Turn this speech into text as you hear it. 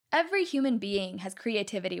Every human being has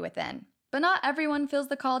creativity within, but not everyone feels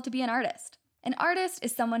the call to be an artist. An artist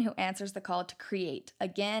is someone who answers the call to create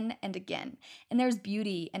again and again, and there's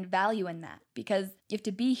beauty and value in that, because if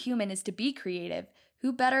to be human is to be creative,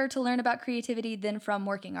 who better to learn about creativity than from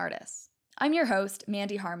working artists? I'm your host,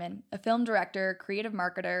 Mandy Harmon, a film director, creative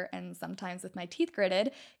marketer, and sometimes with my teeth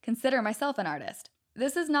gritted, consider myself an artist.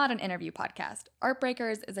 This is not an interview podcast.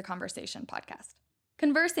 Artbreakers is a conversation podcast.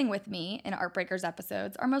 Conversing with me in Artbreakers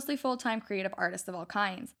episodes are mostly full-time creative artists of all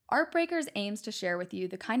kinds. Artbreakers aims to share with you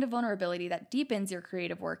the kind of vulnerability that deepens your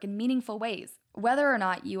creative work in meaningful ways, whether or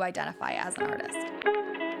not you identify as an artist.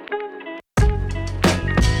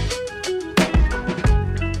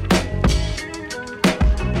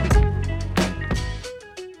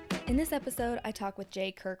 In this episode, I talk with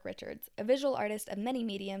J. Kirk Richards, a visual artist of many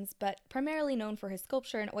mediums, but primarily known for his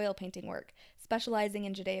sculpture and oil painting work, specializing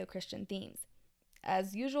in Judeo-Christian themes.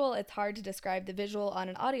 As usual, it's hard to describe the visual on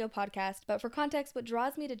an audio podcast, but for context, what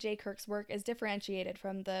draws me to J. Kirk's work is differentiated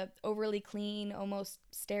from the overly clean, almost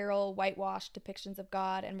sterile, whitewashed depictions of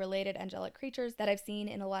God and related angelic creatures that I've seen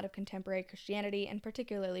in a lot of contemporary Christianity and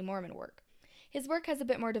particularly Mormon work. His work has a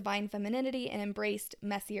bit more divine femininity and embraced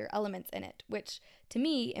messier elements in it, which, to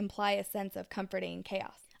me, imply a sense of comforting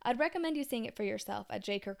chaos. I'd recommend you seeing it for yourself at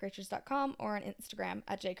jkirkrichards.com or on Instagram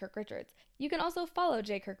at jkirkrichards. You can also follow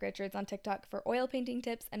J. Kirk Richards on TikTok for oil painting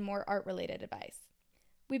tips and more art-related advice.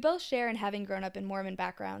 We both share in having grown up in Mormon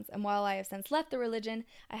backgrounds, and while I have since left the religion,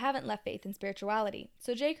 I haven't left faith and spirituality.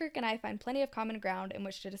 So J. Kirk and I find plenty of common ground in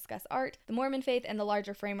which to discuss art, the Mormon faith, and the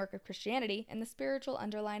larger framework of Christianity, and the spiritual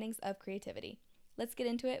underlinings of creativity. Let's get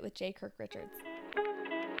into it with J. Kirk Richards.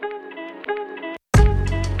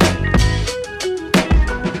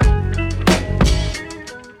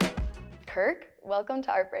 Kirk, welcome to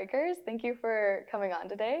Artbreakers. Thank you for coming on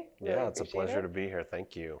today. Yeah, it's a pleasure to be here.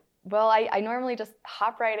 Thank you. Well, I normally just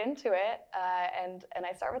hop right into it, and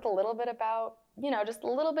I start with a little bit about, just a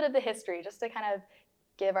little bit of the history, just to kind of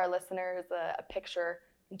give our listeners a picture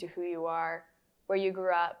into who you are, where you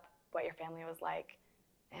grew up, what your family was like.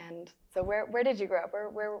 And so where did you grow up?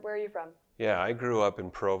 Where are you from? Yeah, I grew up in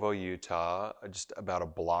Provo, Utah, just about a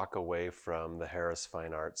block away from the Harris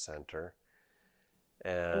Fine Arts Center.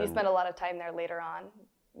 And you spent a lot of time there later on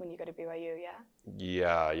when you go to BYU,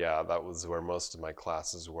 yeah? Yeah, that was where most of my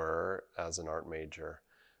classes were as an art major.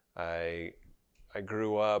 I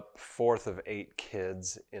grew up fourth of 8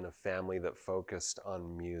 kids in a family that focused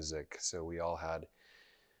on music. So we all had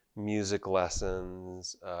music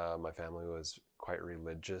lessons. My family was quite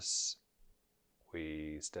religious.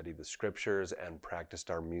 We studied the scriptures and practiced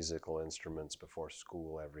our musical instruments before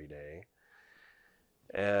school every day.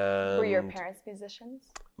 And were your parents musicians?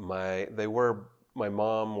 My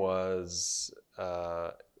mom was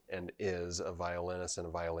and is a violinist and a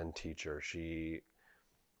violin teacher. She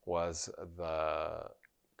was the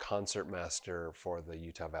concertmaster for the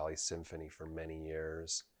Utah Valley Symphony for many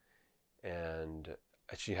years. And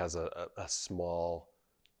she has a small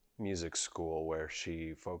music school where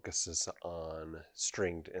she focuses on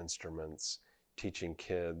stringed instruments, teaching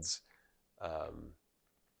kids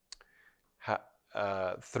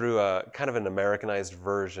through a kind of an Americanized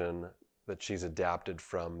version that she's adapted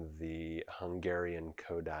from the Hungarian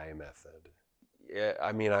Kodai method. Yeah,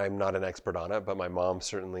 I mean, I'm not an expert on it, but my mom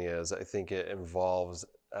certainly is. I think it involves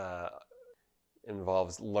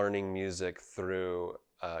learning music through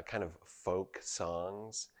kind of folk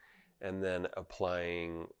songs, and then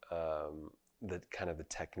applying the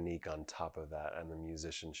technique on top of that and the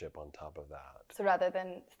musicianship on top of that. So rather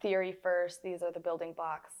than theory first, these are the building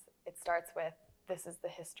blocks, it starts with this is the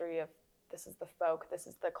history of, this is the folk, this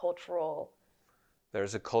is the cultural.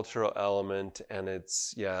 There's a cultural element, and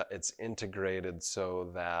it's integrated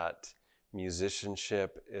so that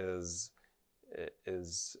musicianship is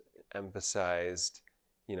emphasized.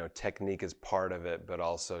 Technique is part of it, but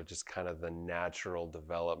also just kind of the natural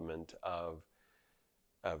development of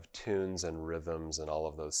tunes and rhythms and all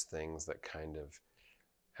of those things that kind of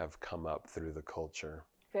have come up through the culture.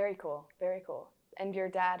 Very cool, very cool. And your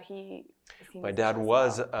dad, my dad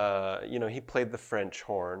was, he played the French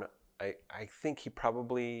horn. I think he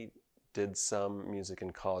probably did some music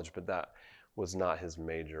in college, but that was not his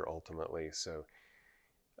major ultimately. So,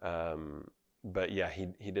 but yeah,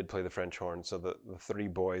 he did play the French horn. So the 3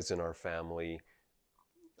 boys in our family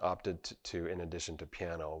opted to, in addition to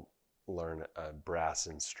piano, learn a brass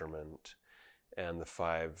instrument. And the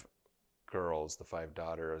 5 girls, the 5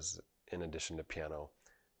 daughters, in addition to piano,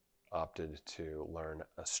 opted to learn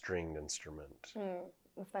a stringed instrument.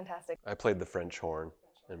 That's fantastic. I played the French horn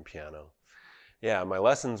and piano. Yeah, my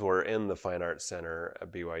lessons were in the Fine Arts Center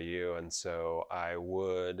at BYU, and so I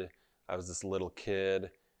was this little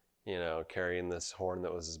kid carrying this horn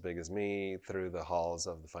that was as big as me through the halls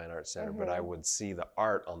of the Fine Arts Center, but I would see the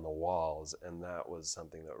art on the walls, and that was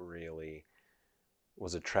something that really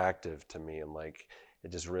was attractive to me, and like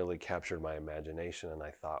it just really captured my imagination. And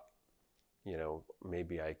I thought,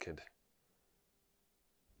 maybe I could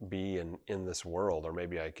be in this world, or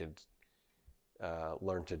maybe I could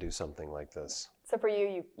learn to do something like this. So for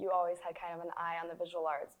you always had kind of an eye on the visual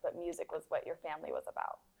arts, but music was what your family was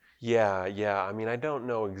about. Yeah. I mean, I don't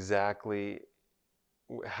know exactly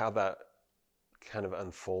how that kind of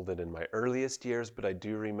unfolded in my earliest years, but I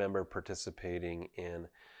do remember participating in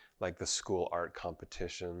like the school art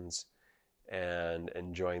competitions and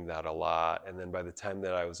enjoying that a lot. And then by the time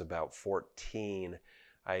that I was about 14,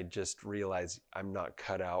 I just realized I'm not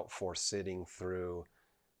cut out for sitting through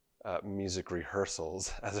music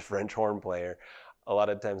rehearsals as a French horn player. A lot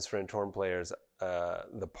of times French horn players,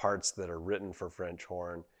 the parts that are written for French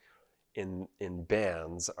horn in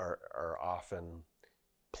bands are often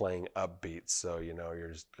playing upbeats. So,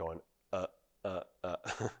 you're just going,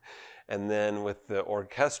 and then with the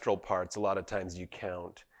orchestral parts, a lot of times you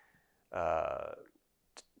count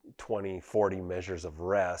 20, 40 measures of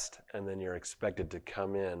rest, and then you're expected to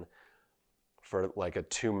come in for like a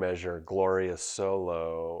 2-measure glorious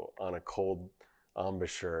solo on a cold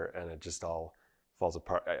embouchure, and it just all falls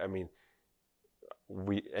apart. I mean,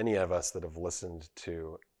 any of us that have listened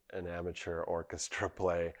to an amateur orchestra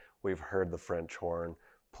play, we've heard the French horn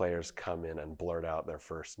players come in and blurt out their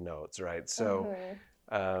first notes, right? So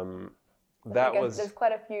that was... There's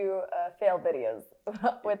quite a few failed videos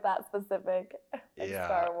with that specific. Yeah.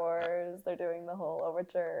 Star Wars, they're doing the whole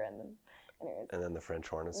overture, and anyways. And then the French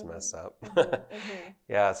horns mess up.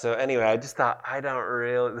 Yeah, so anyway, I just thought,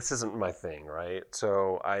 this isn't my thing, right?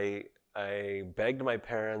 So I begged my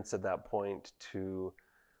parents at that point to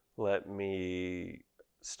let me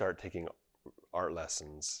start taking art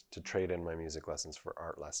lessons, to trade in my music lessons for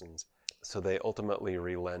art lessons. So they ultimately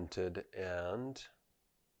relented, and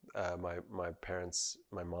my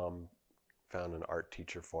mom found an art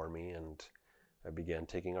teacher for me, and I began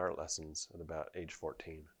taking art lessons at about age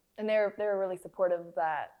 14. And they were really supportive of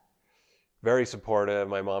that. Very supportive.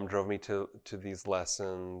 My mom drove me to these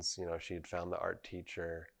lessons. She had found the art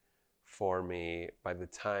teacher for me. By the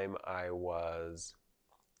time I was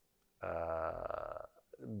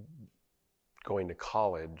going to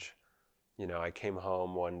college, I came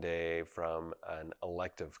home one day from an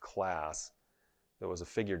elective class that was a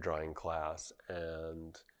figure drawing class,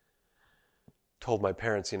 and told my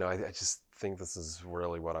parents, I just think this is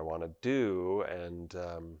really what I want to do. And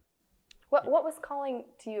what was calling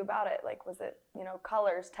to you about it? Like, was it,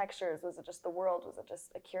 colors, textures? Was it just the world? Was it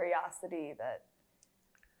just a curiosity that,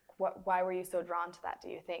 why were you so drawn to that, do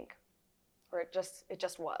you think? Or it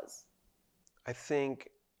just was? I think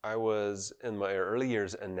I was, in my early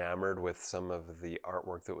years, enamored with some of the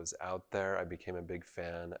artwork that was out there. I became a big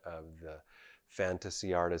fan of the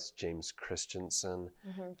fantasy artist James Christensen.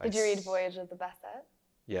 Mm-hmm. Did you read Voyage of the Basset?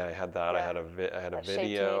 Yeah, I had that. Yeah. I had a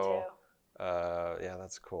video. Yeah,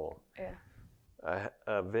 that's cool. Yeah.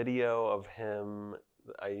 A video of him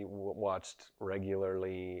I watched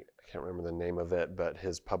regularly. I can't remember the name of it, but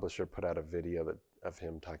his publisher put out a video of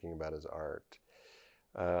him talking about his art.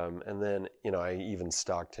 And then, I even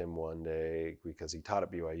stalked him one day because he taught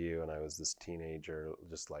at BYU, and I was this teenager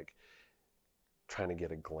just like trying to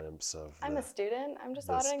get a glimpse of I'm a student. I'm just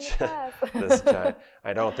auditing the class. This guy.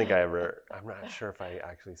 I'm not sure if I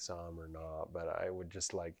actually saw him or not, but I would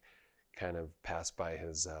just like kind of pass by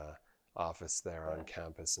his office there on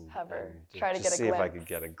campus and try to get a see glimpse. if I could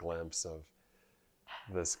get a glimpse of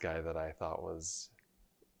this guy that I thought was,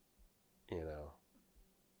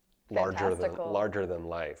 larger than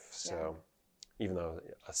life. So even though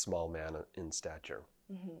a small man in stature.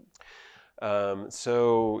 Mm-hmm.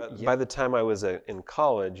 By the time I was in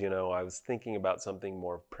college, I was thinking about something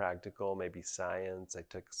more practical, maybe science. I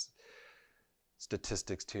took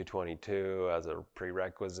Statistics 222 as a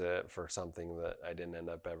prerequisite for something that I didn't end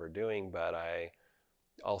up ever doing, but I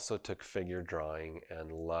also took figure drawing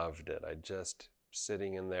and loved it. I just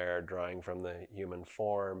sitting in there drawing from the human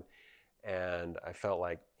form, and I felt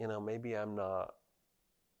like, maybe I'm not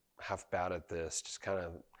half bad at this, just kind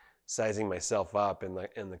of sizing myself up in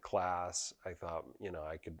the class. I thought,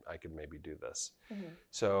 I could maybe do this. Mm-hmm.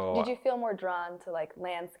 So did you feel more drawn to like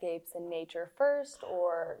landscapes and nature first,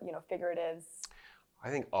 or figuratives? I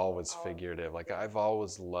think always figurative. Like I've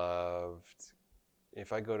always loved,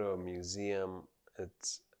 if I go to a museum,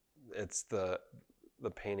 it's the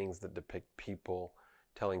paintings that depict people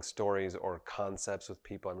telling stories or concepts with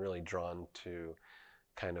people. I'm really drawn to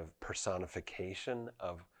kind of personification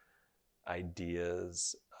of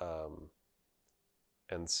ideas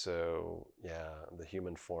And so, yeah, the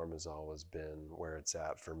human form has always been where it's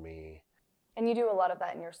at for me. And you do a lot of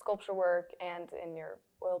that in your sculpture work and in your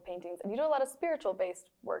oil paintings. And you do a lot of spiritual-based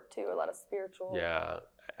work, too, a lot of spiritual... Yeah,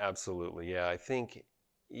 absolutely. Yeah, I think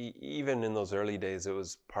even in those early days, it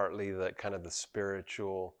was partly that kind of the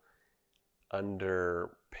spiritual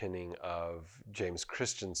underpinning of James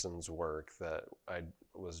Christensen's work that I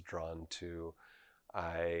was drawn to.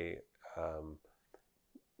 I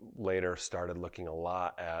later started looking a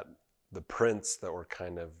lot at the prints that were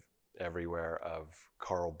kind of everywhere of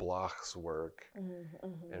Karl Bloch's work,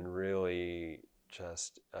 and really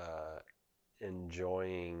just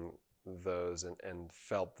enjoying those and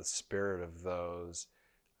felt the spirit of those.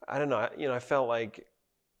 I don't know, I felt like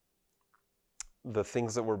the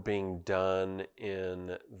things that were being done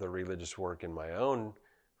in the religious work in my own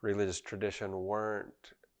religious tradition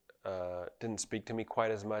didn't speak to me quite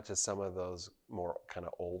as much as some of those more kind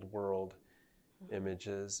of old world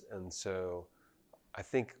images. And so I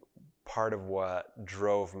think part of what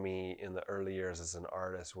drove me in the early years as an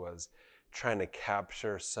artist was trying to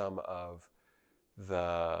capture some of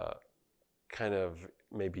the kind of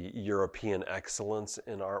maybe European excellence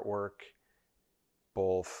in artwork,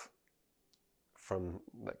 both from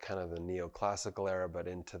the kind of the neoclassical era, but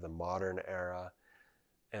into the modern era.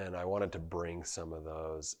 And I wanted to bring some of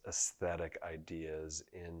those aesthetic ideas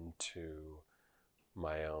into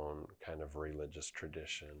my own kind of religious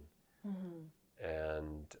tradition,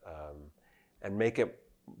 and make it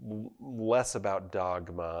less about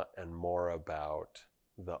dogma and more about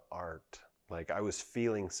the art. Like, I was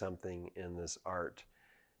feeling something in this art,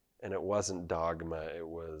 and it wasn't dogma, it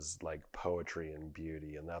was like poetry and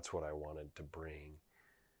beauty, and that's what I wanted to bring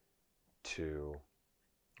to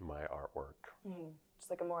my artwork. Just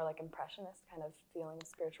like a more like impressionist kind of feeling of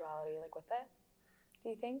spirituality, like with it, do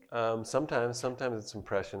you think? Sometimes it's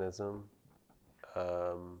impressionism,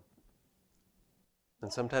 and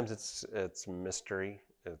sometimes it's mystery.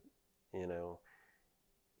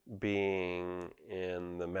 Being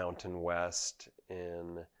in the Mountain West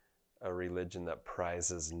in a religion that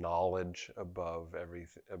prizes knowledge above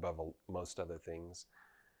most other things.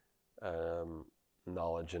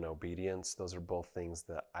 Knowledge and obedience, those are both things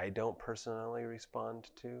that I don't personally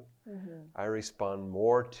respond to. I respond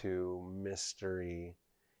more to mystery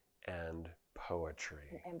and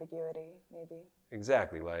poetry. Ambiguity, maybe.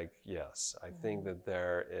 Exactly, like, yes, I think that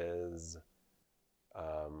there is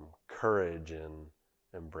courage in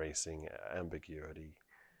embracing ambiguity.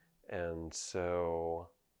 And so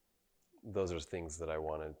those are things that I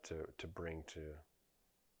wanted to bring to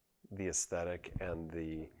the aesthetic and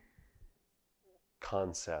the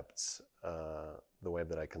concepts, the way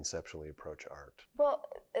that I conceptually approach art. Well,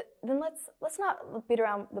 then let's not beat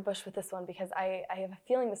around the bush with this one, because I have a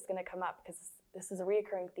feeling this is going to come up, because this is a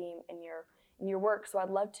reoccurring theme in your work. So I'd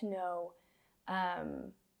love to know.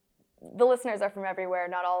 The listeners are from everywhere.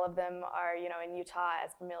 Not all of them are, in Utah,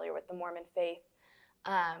 as familiar with the Mormon faith,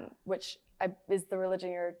 which is the religion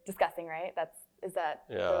you're discussing, right? Is that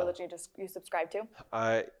the religion you subscribe to?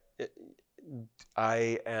 How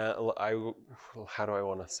do I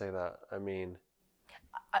want to say that? I mean,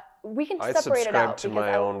 we can I subscribe it out to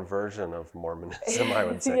my own version of Mormonism, I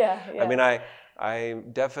would say. Yeah. I mean, I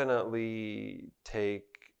definitely take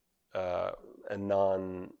a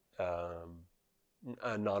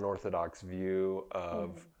non-orthodox view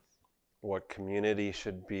of what community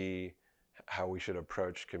should be, how we should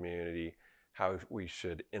approach community, how we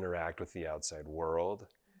should interact with the outside world.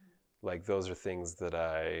 Like, those are things that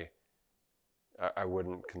I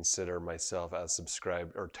wouldn't consider myself as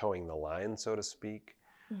subscribed or towing the line, so to speak.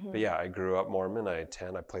 But yeah, I grew up Mormon. I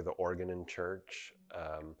play the organ in church.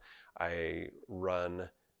 I run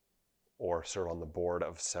or serve on the board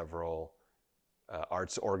of several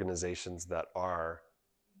arts organizations that are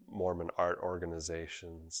Mormon art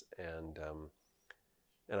organizations. And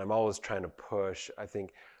I'm always trying to push. I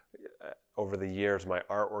think over the years, my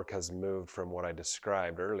artwork has moved from what I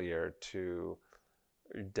described earlier to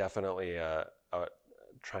definitely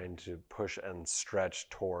trying to push and stretch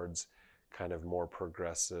towards kind of more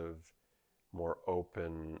progressive, more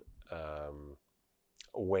open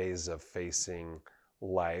ways of facing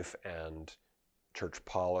life and church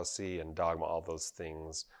policy and dogma, all those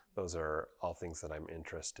things. Those are all things that I'm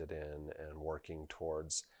interested in and working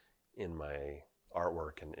towards in my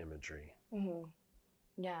artwork and imagery.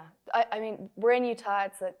 Yeah. I mean, we're in Utah.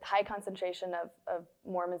 It's a high concentration of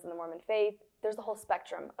Mormons in the Mormon faith. There's a whole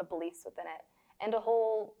spectrum of beliefs within it. And a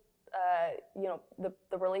whole,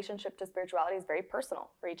 the relationship to spirituality is very personal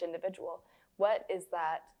for each individual. What is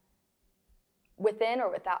that within or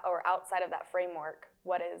without or outside of that framework?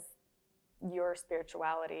 What is your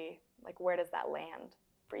spirituality? Like, where does that land?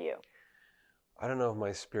 for you? I don't know if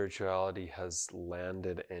my spirituality has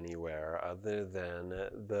landed anywhere other than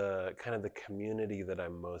the kind of the community that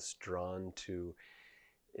I'm most drawn to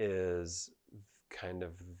is kind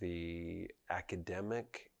of the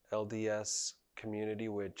academic LDS community,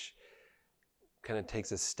 which kind of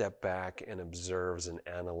takes a step back and observes and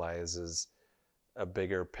analyzes a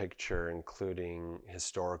bigger picture, including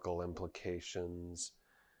historical implications,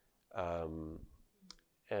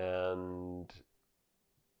 and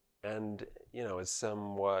is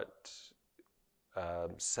somewhat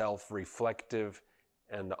self-reflective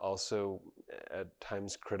and also at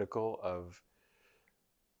times critical of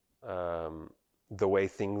the way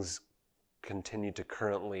things continue to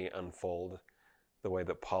currently unfold, the way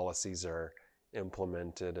that policies are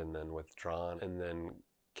implemented and then withdrawn and then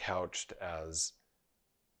couched as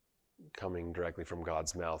coming directly from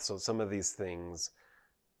God's mouth. So some of these things,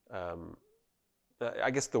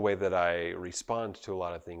 I guess the way that I respond to a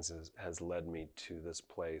lot of things has led me to this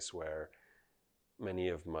place where many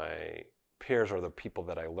of my peers or the people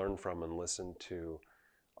that I learn from and listen to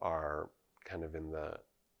are kind of in the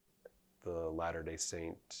Latter-day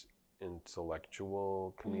Saint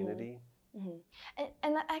intellectual community. Mm-hmm.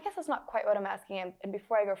 And I guess that's not quite what I'm asking. And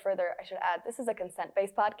before I go further, I should add, this is a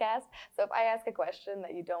consent-based podcast. So if I ask a question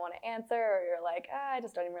that you don't want to answer, or you're like, I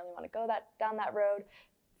just don't even really want to go down that road,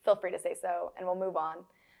 feel free to say so, and we'll move on.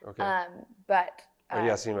 Okay. But are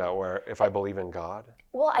you asking about if I believe in God?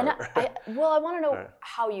 Well, I want to know Right.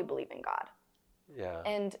 how you believe in God. Yeah.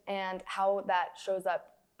 And how that shows up,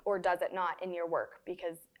 or does it not, in your work?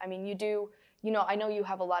 Because I mean, you do. I know you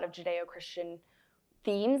have a lot of Judeo-Christian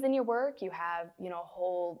themes in your work. You have a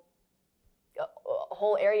whole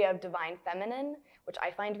area of divine feminine, which I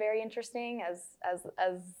find very interesting as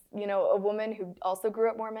a woman who also grew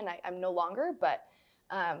up Mormon. I'm no longer, but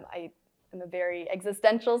I am a very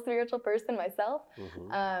existential spiritual person myself.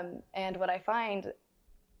 Mm-hmm. And what I find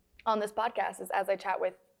on this podcast is, as I chat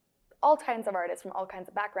with all kinds of artists from all kinds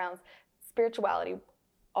of backgrounds, spirituality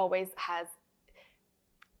always has,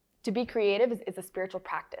 to be creative is a spiritual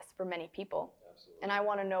practice for many people. Absolutely. And I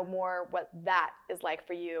want to know more what that is like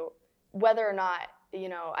for you, whether or not you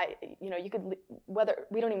could, whether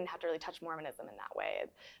we don't even have to really touch Mormonism in that way.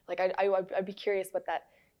 Like I'd be curious what that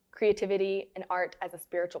creativity and art as a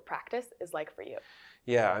spiritual practice is like for you.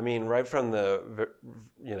 Yeah, I mean, right from the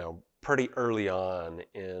pretty early on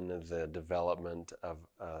in the development of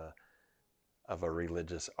a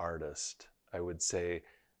religious artist, I would say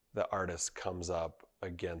the artist comes up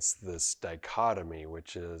against this dichotomy,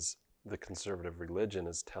 which is the conservative religion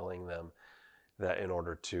is telling them that in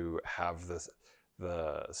order to have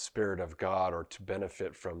the Spirit of God, or to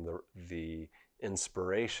benefit from the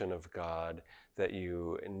inspiration of God, that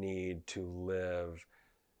you need to live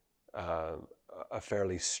a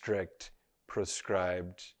fairly strict,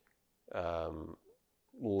 prescribed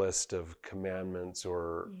list of commandments,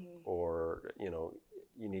 or you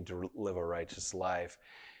need to live a righteous life.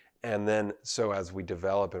 And then, so as we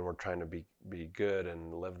develop and we're trying to be good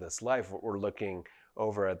and live this life, we're looking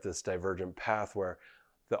over at this divergent path where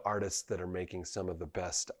the artists that are making some of the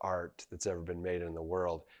best art that's ever been made in the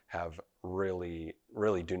world have really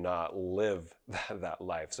do not live that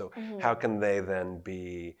life. So how can they then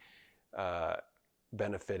be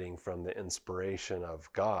benefiting from the inspiration of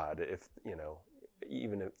God if,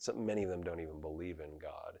 even if many of them don't even believe in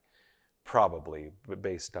God, probably, but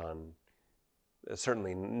based on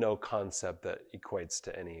certainly no concept that equates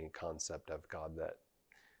to any concept of God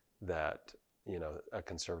that a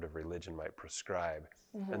conservative religion might prescribe.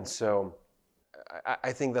 Mm-hmm. And so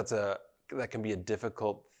I think that can be a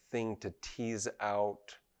difficult thing to tease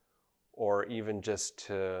out, or even just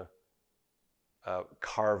to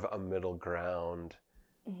carve a middle ground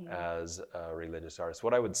as a religious artist.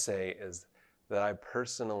 What I would say is that I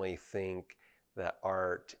personally think that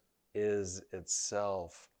art is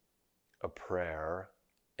itself a prayer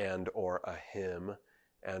and or a hymn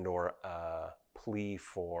and or a plea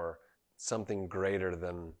for something greater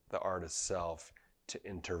than the artist's self to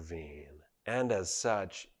intervene. And as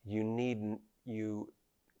such, you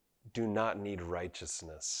do not need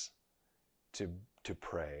righteousness to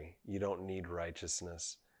pray. You don't need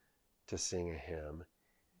righteousness to sing a hymn.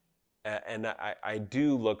 And I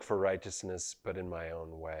do look for righteousness, but in my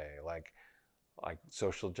own way. Like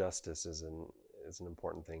social justice is an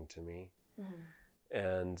important thing to me. Mm-hmm.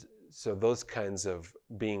 And so those kinds of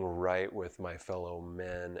being right with my fellow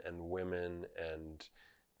men and women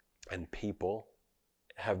and people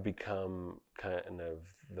have become kind of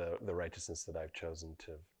the righteousness that I've chosen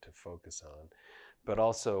to focus on. But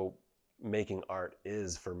also, making art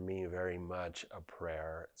is, for me, very much a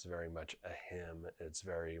prayer. It's very much a hymn. It's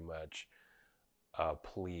very much a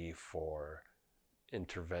plea for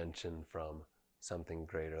intervention from something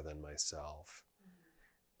greater than myself.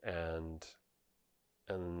 And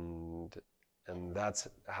that's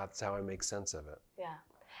how I make sense of it. Yeah.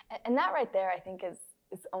 And that right there, I think, is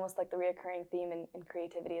almost like the reoccurring theme in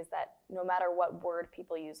creativity, is that no matter what word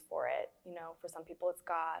people use for it, you know, for some people it's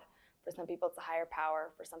God, for some people it's a higher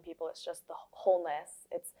power, for some people it's just the wholeness,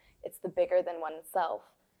 it's the bigger than oneself.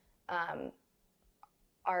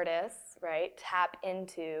 Artists, right, tap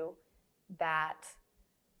into that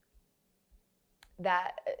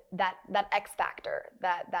X factor,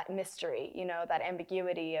 that mystery, you know, that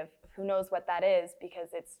ambiguity of who knows what that is, because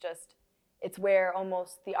it's where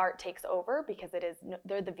almost the art takes over, because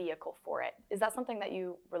they're the vehicle for it. Is that something that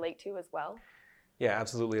you relate to as well? Yeah,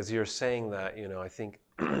 absolutely. As you're saying that, you know, I think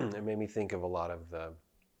it made me think of a lot of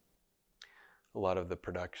the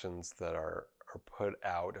productions that are put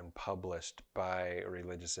out and published by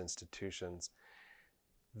religious institutions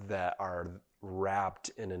that are wrapped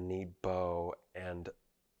in a neat bow and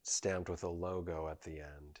stamped with a logo at the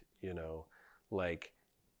end. You know, like,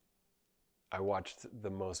 I watched the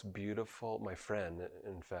most beautiful, my friend,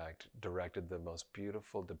 in fact, directed the most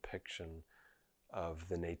beautiful depiction of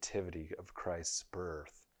the nativity of Christ's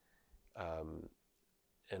birth.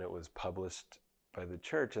 And it was published by the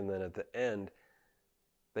church. And then at the end,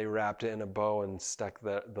 they wrapped it in a bow and stuck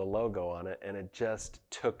the logo on it. And it just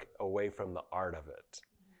took away from the art of it.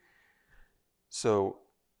 So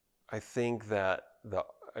I think that the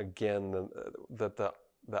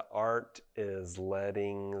art is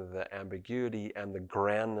letting the ambiguity and the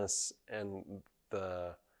grandness and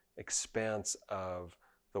the expanse of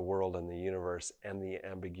the world and the universe, and the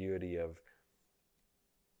ambiguity of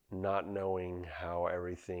not knowing how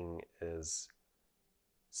everything is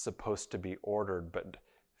supposed to be ordered, but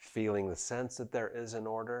feeling the sense that there is an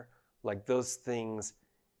order, like those things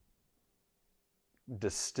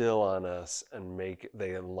distill on us and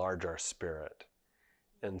they enlarge our spirit.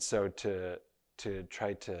 And so to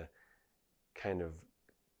try to kind of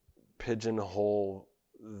pigeonhole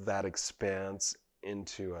that expanse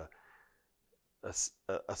into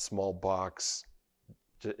a small box,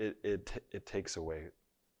 it takes away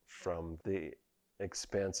from the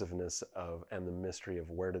expansiveness of and the mystery of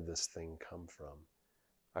where did this thing come from.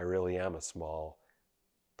 I really am a small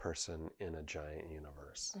person in a giant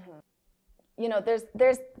universe. Mm-hmm. You know, there's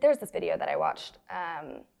this video that I watched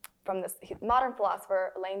from this modern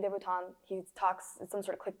philosopher, Alain de Botton. He talks, it's some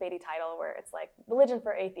sort of clickbaity title where it's like religion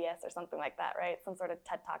for atheists or something like that, right? Some sort of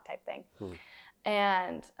TED Talk type thing.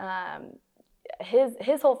 And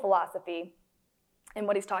his whole philosophy and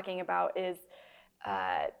what he's talking about is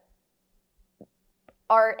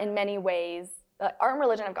art in many ways. Art and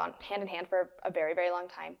religion have gone hand in hand for a very, very long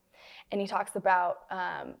time. And he talks about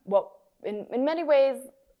what, in many ways,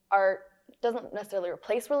 art doesn't necessarily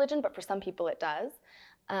replace religion, but for some people it does.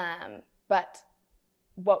 But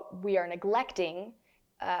what we are neglecting,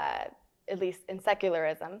 at least in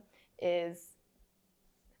secularism, is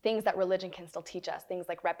things that religion can still teach us, things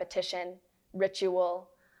like repetition, ritual,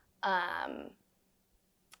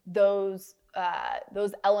 those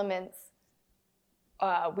elements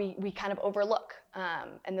we kind of overlook,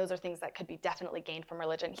 and those are things that could be definitely gained from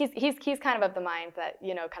religion. He's kind of the mind that,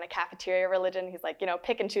 you know, kind of cafeteria religion. He's like, you know,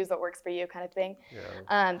 pick and choose what works for you, kind of thing.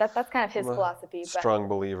 Yeah. That's kind of his philosophy. Strong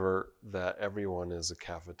believer that everyone is a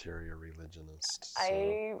cafeteria religionist.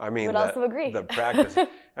 So, I mean, would also agree. The practice,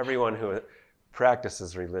 everyone who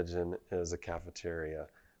practices religion is a cafeteria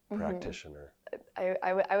practitioner.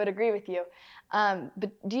 I would agree with you. But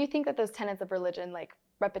do you think that those tenets of religion, like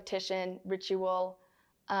repetition, ritual,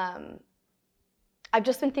 I've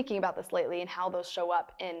just been thinking about this lately and how those show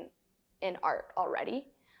up in art already.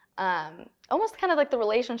 Almost kind of like the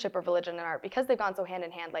relationship of religion and art, because they've gone so hand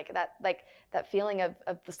in hand, like that feeling of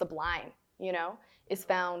the sublime, you know, is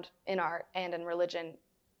found in art and in religion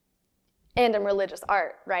and in religious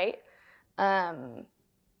art, right? I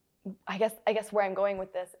guess where I'm going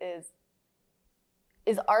with this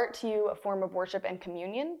is art to you a form of worship and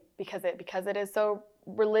communion because it is so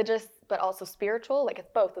religious but also spiritual? Like, it's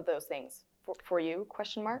both of those things for you,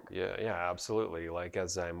 question mark? Yeah, absolutely. Like,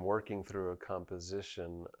 as I'm working through a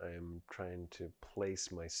composition, I'm trying to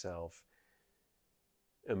place myself,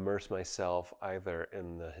 immerse myself either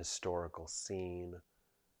in the historical scene,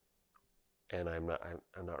 and I'm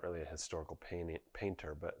not really a historical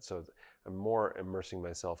painter, but so I'm more immersing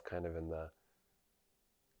myself kind of in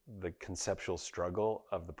the conceptual struggle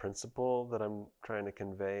of the principle that I'm trying to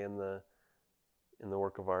convey in the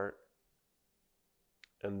work of art.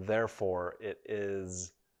 And therefore it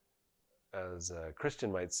is, as a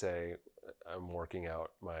Christian might say, I'm working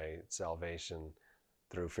out my salvation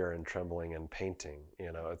through fear and trembling and painting.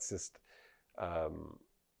 It's just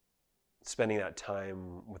spending that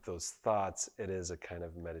time with those thoughts. It is a kind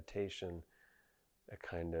of meditation, a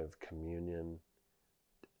kind of communion,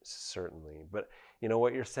 certainly. But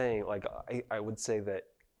what you're saying, like I would say that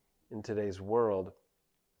in today's world,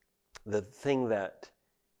 the thing that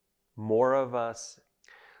more of us,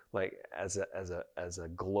 like as a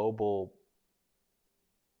global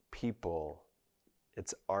people,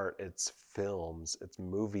 it's art, it's films, it's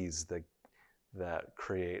movies that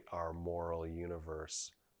create our moral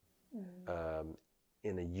universe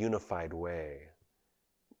in a unified way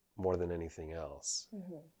more than anything else.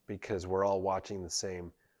 Because we're all watching the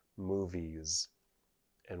same movies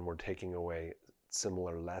and we're taking away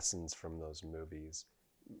similar lessons from those movies.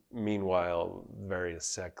 Meanwhile, various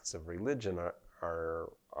sects of religion are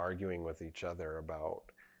arguing with each other about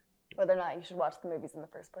whether or not you should watch the movies in the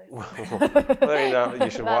first place. Whether or not you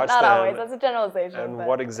should watch not them. Not always. That's a generalization. And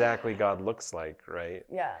what exactly God looks like, right?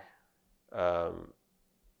 Yeah.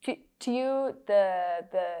 To you, the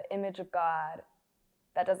image of God,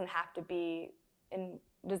 that doesn't have to be in.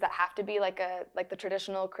 Does that have to be like the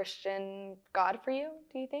traditional Christian God for you?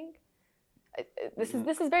 Do you think? This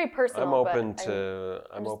is very personal. I'm open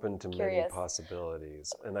to curious. Many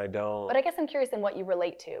possibilities, and I don't. But I guess I'm curious in what you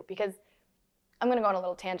relate to, because I'm going to go on a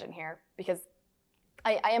little tangent here, because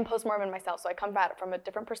I am post-Mormon myself, so I come at it from a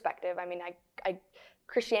different perspective. I mean,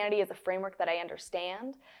 Christianity is a framework that I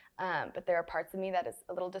understand, but there are parts of me that is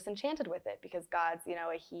a little disenchanted with it, because God's,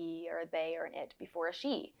 a he or a they or an it before a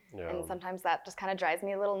she. Yeah. And sometimes that just kind of drives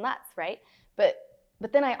me a little nuts, right? But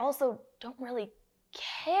then I also don't really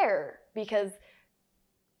care, because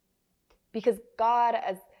God,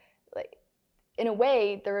 as like, in a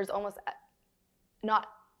way, there is almost not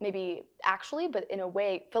maybe actually, but in a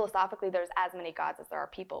way, philosophically, there's as many gods as there are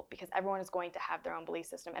people, because everyone is going to have their own belief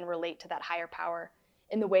system and relate to that higher power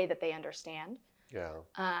in the way that they understand. Yeah.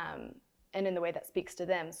 And in the way that speaks to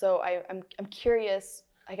them. So I'm curious,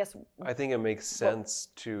 I guess. I think it makes sense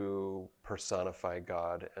to personify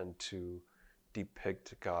God and to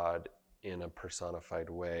depict God in a personified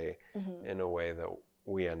way, in a way that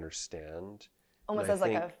we understand. Almost as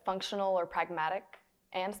like a functional or pragmatic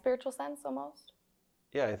and spiritual sense, almost.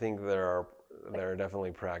 Yeah, I think there are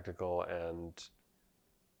definitely practical and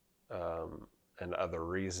other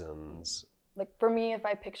reasons. Like for me, if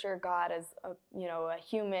I picture God as a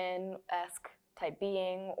human-esque type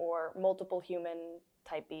being, or multiple human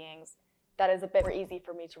type beings, that is a bit more easy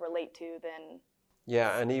for me to relate to than.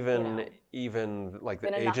 Yeah, and even like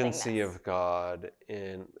the agency of God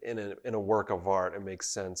in a work of art, it makes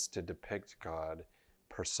sense to depict God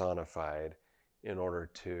personified in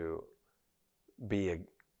order to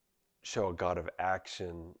show a God of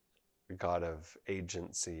action, a God of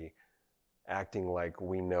agency, acting like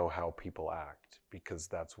we know how people act, because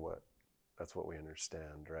that's what we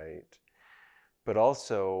understand, right? But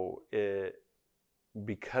also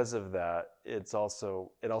because of that, it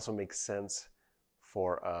also makes sense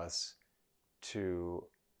for us to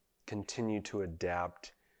continue to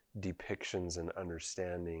adapt depictions and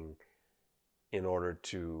understanding in order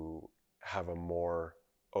to have a more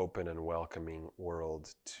open and welcoming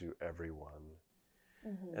world to everyone.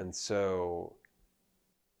 And so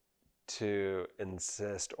to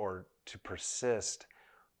insist or to persist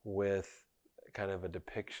with kind of a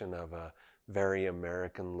depiction of a very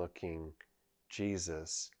American looking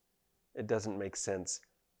Jesus, it doesn't make sense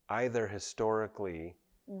either historically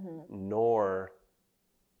nor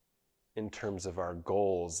in terms of our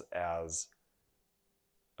goals as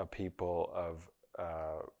a people of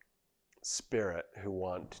spirit who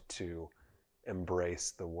want to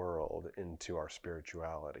embrace the world into our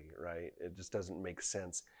spirituality, right? It just doesn't make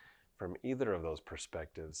sense from either of those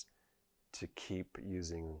perspectives to keep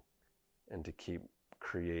using and to keep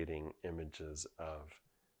creating images of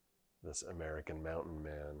this American mountain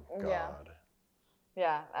man God.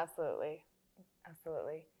 Yeah, absolutely.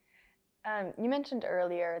 Absolutely. You mentioned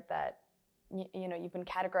earlier that you've been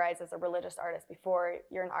categorized as a religious artist before.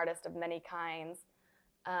 You're an artist of many kinds.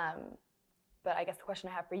 But I guess the question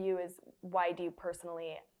I have for you is, why do you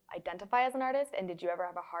personally identify as an artist? And did you ever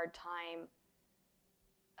have a hard time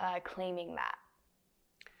claiming that?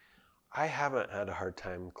 I haven't had a hard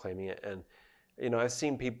time claiming it. And, I've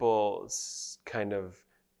seen people kind of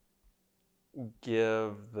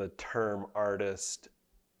give the term artist,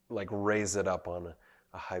 like raise it up on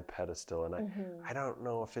a high pedestal. And I don't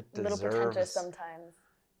know if it deserves... A little pretentious sometimes.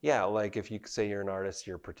 Yeah, like if you say you're an artist,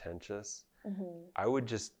 you're pretentious.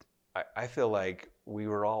 I feel like we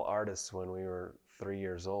were all artists when we were 3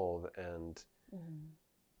 years old, and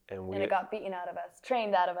it got beaten out of us,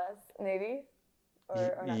 trained out of us, maybe,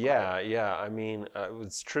 or not Yeah, quite? yeah. I mean,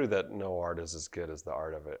 it's true that no art is as good as the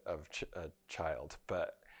art of a child,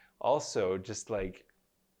 but also just like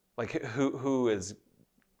who is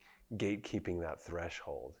gatekeeping that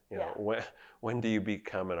threshold? You know, when do you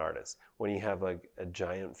become an artist? When you have like a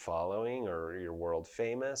giant following, or you're world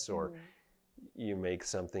famous, or you make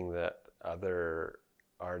something that other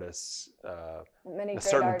artists, Many a great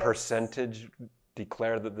certain artists. percentage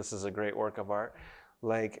declare that this is a great work of art.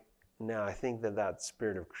 Like, now I think that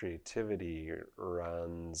spirit of creativity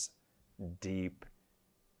runs deep,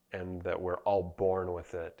 and that we're all born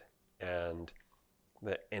with it, and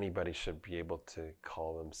that anybody should be able to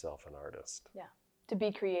call themselves an artist. Yeah. To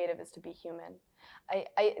be creative is to be human.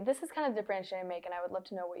 This is kind of differentiating I make, and I would love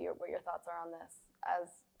to know what your thoughts are on this. As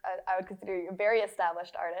I would consider you a very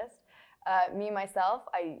established artist. Me myself,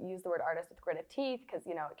 I use the word artist with gritted teeth because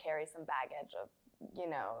it carries some baggage of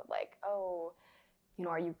like, oh,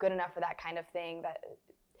 are you good enough for that kind of thing? That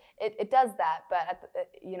it does that, but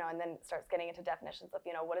and then it starts getting into definitions of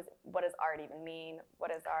what does art even mean?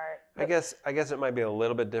 What is art? I guess it might be a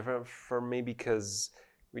little bit different for me, because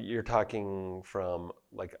you're talking from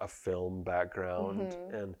like a film background,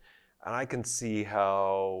 and I can see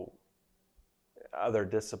how other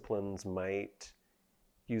disciplines might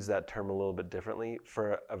use that term a little bit differently.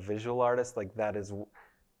 For a visual artist, like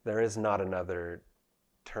there is not another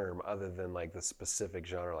term other than like the specific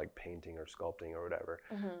genre, like painting or sculpting or whatever.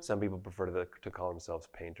 Some people prefer to call themselves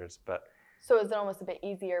painters, but so is it almost a bit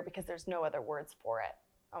easier because there's no other words for it?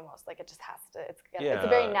 Almost like it just has to. It's a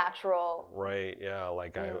very natural. Right. Yeah.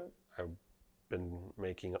 Like I've been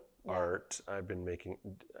making art. I've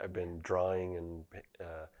been drawing and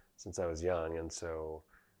since I was young, and so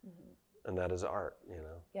and that is art.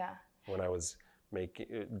 Yeah. When I was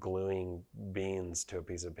gluing beans to a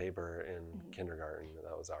piece of paper in kindergarten,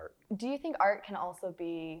 that was art. Do you think art can also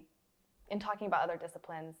be, in talking about other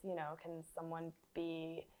disciplines, can someone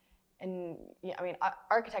be I mean,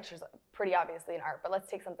 architecture is pretty obviously an art, but let's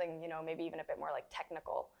take something, maybe even a bit more like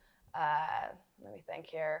technical. Let me think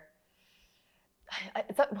here.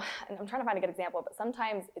 I'm trying to find a good example, but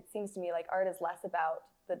sometimes it seems to me like art is less about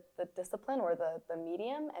the discipline or the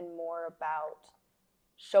medium and more about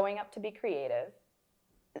showing up to be creative.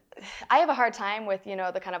 I have a hard time with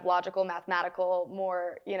the kind of logical, mathematical,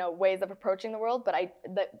 more ways of approaching the world. But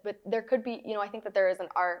but there could be I think that there is an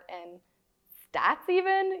art in stats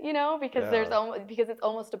even because because it's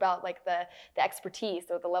almost about like the expertise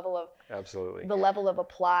or the level of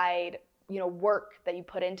applied work that you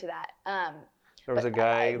put into that. There was a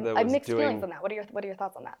guy that was I have mixed feelings on that. What are your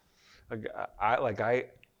thoughts on that?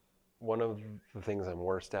 One of the things I'm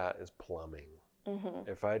worst at is plumbing.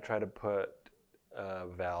 If I try to put a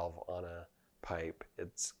valve on a pipe,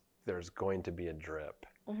 there's going to be a drip.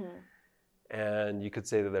 And you could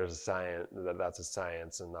say that that's a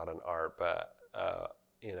science and not an art, but a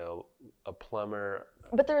plumber.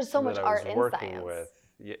 But there's so much art in science.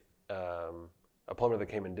 A plumber that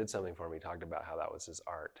came and did something for me talked about how that was his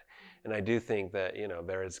art. And I do think that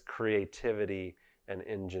there is creativity and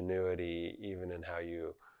ingenuity even in how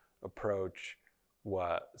you approach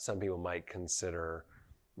what some people might consider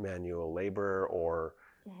manual labor, or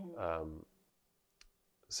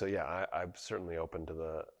so yeah, I'm certainly open to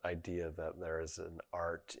the idea that there is an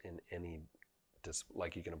art in any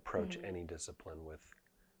like you can approach any discipline with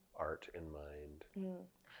art in mind.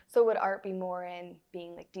 So would art be more in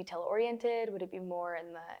being like detail oriented? Would it be more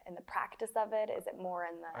in the practice of it? Is it more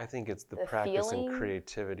in the I think it's the practice feeling? And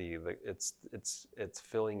creativity. It's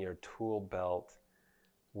filling your tool belt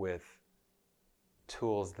with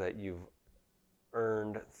tools that you've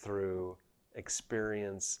earned through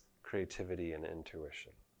experience, creativity, and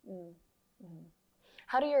intuition.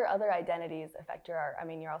 How do your other identities affect your art? I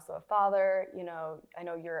mean, you're also a father. I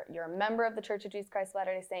know you're a member of the Church of Jesus Christ of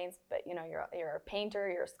Latter-day Saints, but you're a painter,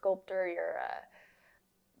 you're a sculptor, you're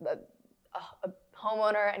a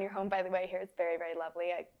homeowner, and your home, by the way, here is very, very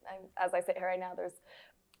lovely. As I sit here right now, there's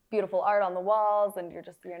beautiful art on the walls, and you're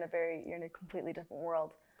in a completely different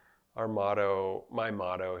world. My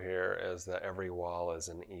motto here is that every wall is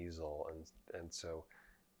an easel, and so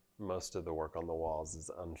most of the work on the walls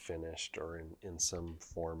is unfinished or in some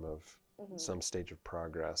form of some stage of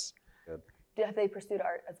progress. Have they pursued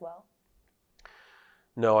art as well?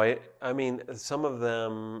 No, I mean, some of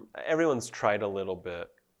them, everyone's tried a little bit.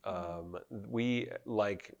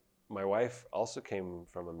 My wife also came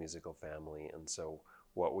from a musical family, and so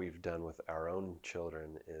what we've done with our own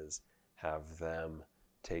children is have them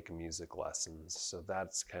take music lessons. So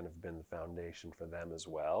that's kind of been the foundation for them as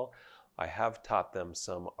well. I have taught them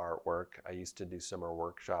some artwork. I used to do summer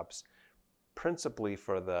workshops, principally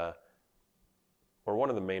for the or one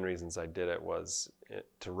of the main reasons I did it was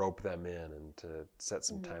to rope them in and to set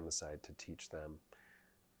some time aside to teach them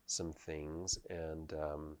some things.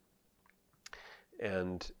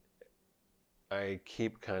 And I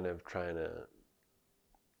keep kind of trying to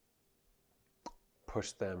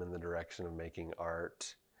push them in the direction of making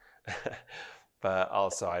art. But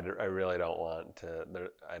also I really don't want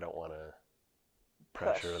to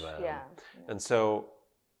pressure them. Yeah. And so,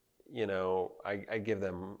 I give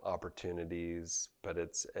them opportunities, but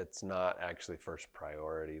it's not actually first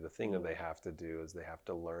priority. The thing that they have to do is they have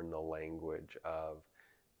to learn the language of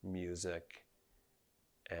music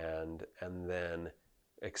and then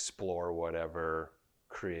explore whatever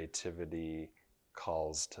creativity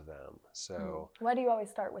calls to them. So why do you always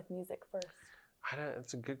start with music first?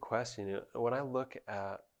 It's a good question. When I look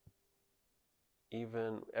at,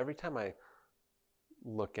 even every time I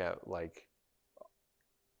look at like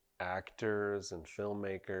actors and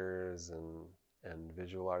filmmakers and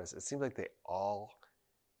visual artists, it seems like they all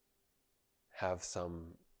have some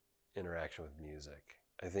interaction with music.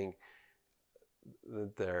 I think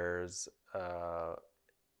that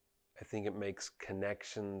I think it makes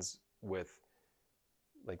connections with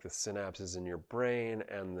like the synapses in your brain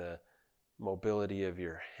and the mobility of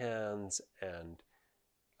your hands and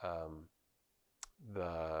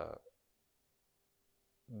the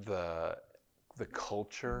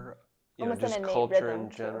culture, Almost just an innate culture rhythm in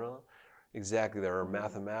general. too. Exactly. There are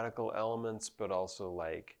mathematical elements, but also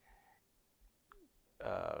like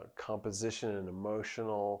composition and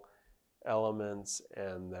emotional elements,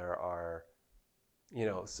 and there are,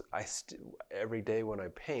 every day when I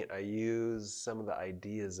paint, I use some of the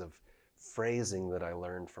ideas of phrasing that I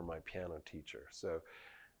learned from my piano teacher. So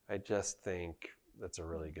I just think that's a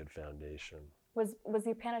really good foundation. Was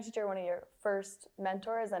your piano teacher one of your first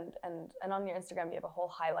mentors? And on your Instagram, you have a whole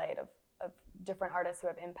highlight of different artists who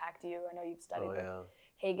have impacted you. I know you've studied with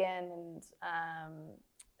Hagen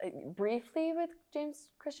and briefly with James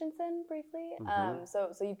Christensen, briefly.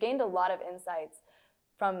 So you've gained a lot of insights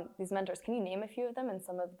from these mentors. Can you name a few of them and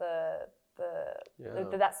some of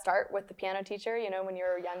did that start with the piano teacher, when you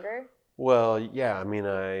were younger? Well, yeah, I mean,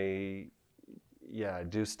 I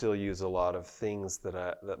do still use a lot of things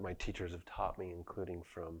that my teachers have taught me, including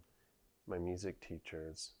from my music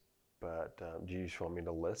teachers. But do you just want me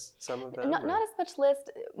to list some of them? Not as much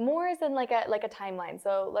list, more as in like a timeline.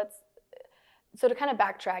 So to kind of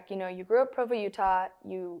backtrack, you grew up Provo, Utah.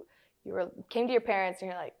 You came to your parents and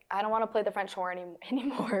you're like, I don't want to play the French horn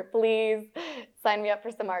anymore. Please sign me up for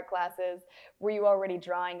some art classes. Were you already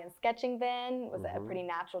drawing and sketching then? Was it a pretty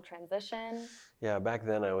natural transition? Yeah, back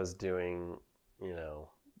then I was doing,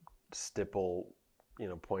 stipple,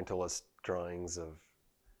 pointillist drawings of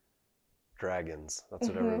dragons. That's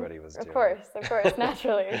what everybody was doing. Of course,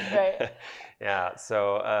 naturally, right? Yeah.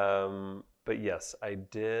 So, but yes, I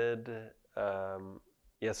did.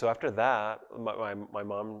 So after that, my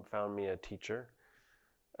mom found me a teacher,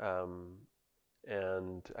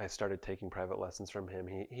 and I started taking private lessons from him.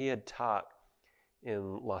 He had taught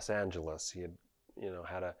in Los Angeles. He had,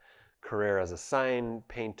 had a career as a sign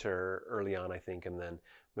painter early on, I think, and then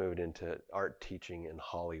moved into art teaching in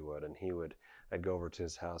Hollywood. And I'd go over to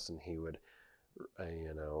his house, and he would,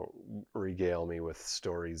 regale me with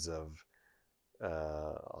stories of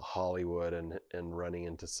Hollywood and running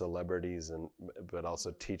into celebrities, but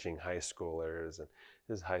also teaching high schoolers, and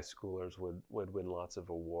his high schoolers would win lots of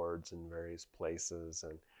awards in various places,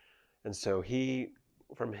 and so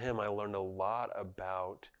from him I learned a lot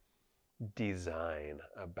about design,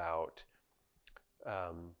 about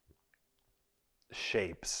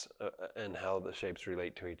shapes and how the shapes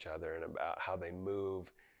relate to each other, and about how they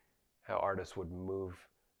move, how artists would move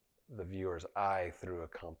the viewer's eye through a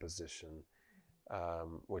composition.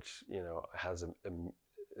 Which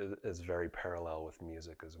is very parallel with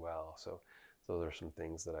music as well. So those are some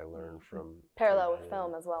things that I learned from parallel with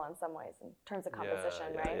film as well in some ways in terms of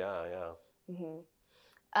composition, right?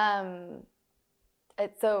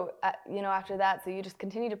 So after that, so you just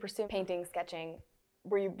continue to pursue painting, sketching.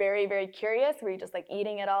 Were you very, very curious? Were you just like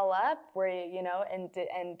eating it all up? Were you and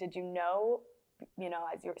did you know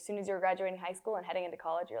as soon as you were graduating high school and heading into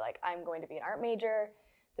college, you're like, I'm going to be an art major.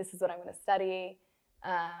 This is what I'm going to study.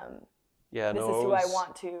 This is who I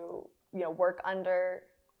want to, work under.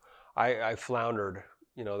 I floundered.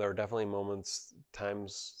 There were definitely moments,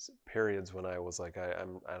 times, periods when I was like, I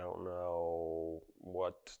don't know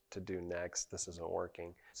what to do next. This isn't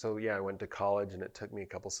working. So I went to college, and it took me a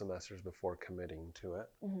couple semesters before committing to it.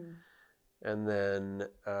 And then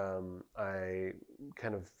I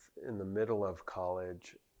kind of, in the middle of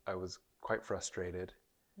college, I was quite frustrated,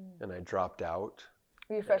 and I dropped out.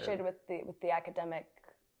 Were you frustrated with the academic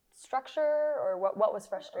structure, or what was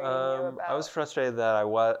frustrating you about? I was frustrated that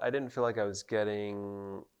I didn't feel like I was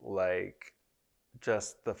getting like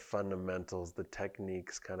just the fundamentals, the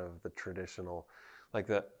techniques, kind of the traditional, like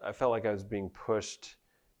that. I felt like I was being pushed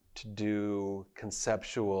to do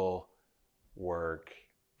conceptual work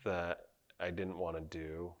that I didn't want to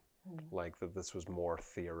do, like that this was more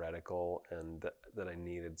theoretical, and that I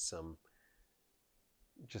needed some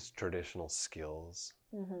just traditional skills.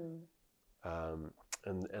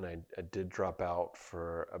 And I did drop out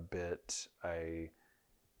for a bit. I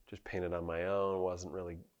just painted on my own, wasn't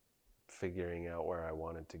really figuring out where I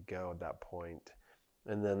wanted to go at that point.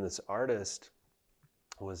 And then this artist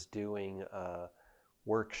was doing a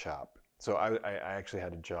workshop. So I actually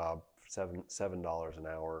had a job, $7 an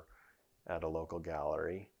hour at a local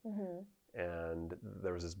gallery. And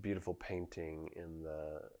there was this beautiful painting in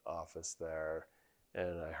the office there.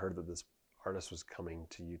 And I heard that this artist was coming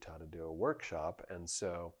to Utah to do a workshop. And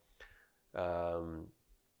so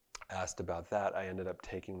asked about that. I ended up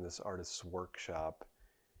taking this artist's workshop.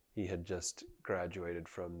 He had just graduated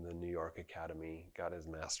from the New York Academy, got his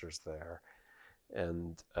master's there.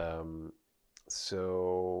 And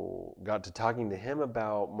so got to talking to him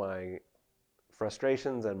about my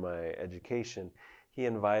frustrations and my education. He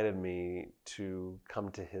invited me to come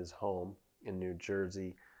to his home in New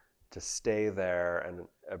Jersey to stay there and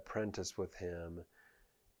apprentice with him.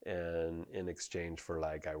 And in exchange for,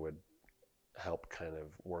 like, I would help kind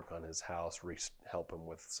of work on his house, help him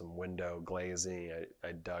with some window glazing.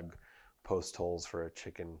 I dug post holes for a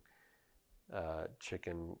chicken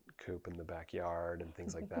coop in the backyard and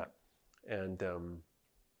things like that. And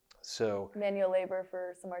so manual labor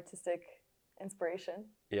for some artistic inspiration.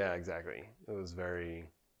 Yeah, exactly. It was very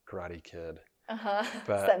Karate Kid.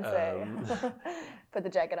 But, Sensei. Put the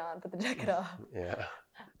jacket on, put the jacket off. Yeah.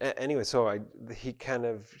 Anyway, so he kind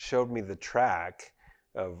of showed me the track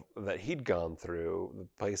of that he'd gone through, the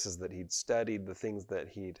places that he'd studied, the things that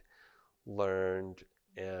he'd learned,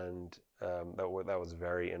 and that was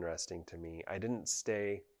very interesting to me. I didn't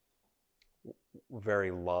stay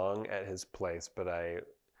very long at his place, but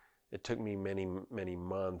it took me many, many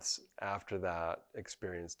months after that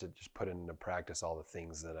experience to just put into practice all the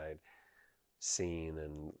things that I'd seen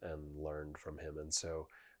and learned from him. And so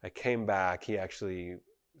I came back. He actually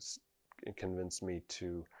convinced me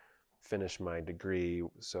to finish my degree.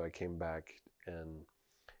 So I came back and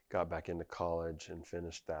got back into college and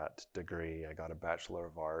finished that degree. I got a Bachelor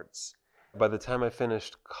of Arts. By the time I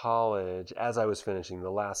finished college, as I was finishing the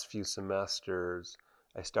last few semesters,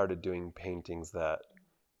 I started doing paintings that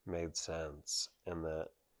made sense and that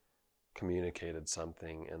communicated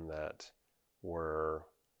something and that were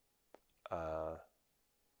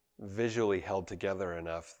visually held together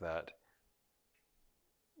enough that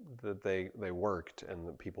they worked and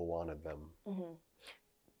that people wanted them.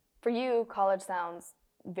 For you, college sounds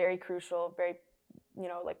very crucial, very,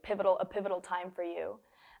 like a pivotal time for you.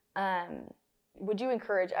 Would you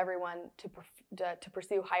encourage everyone to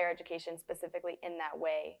pursue higher education specifically in that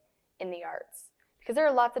way, in the arts? Because there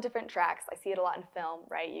are lots of different tracks. I see it a lot in film,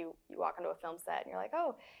 right? You walk onto a film set and you're like,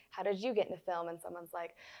 oh, how did you get into film? And someone's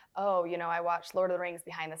like, oh, I watched Lord of the Rings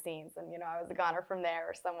behind the scenes and, I was a goner from there.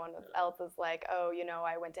 Or someone else is like, oh,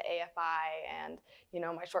 I went to AFI and,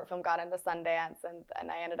 my short film got into Sundance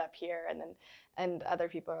and I ended up here. And other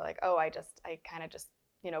people are like, oh, I kind of just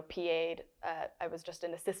PA'd. I was just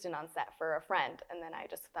an assistant on set for a friend and then I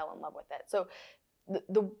just fell in love with it. So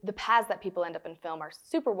the paths that people end up in film are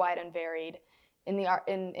super wide and varied. In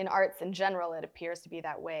arts in general, it appears to be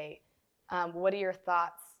that way. What are your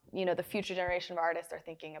thoughts? The future generation of artists are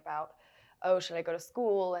thinking about, oh, should I go to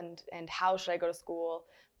school and how should I go to school?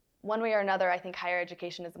 One way or another, I think higher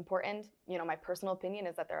education is important. My personal opinion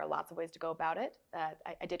is that there are lots of ways to go about it.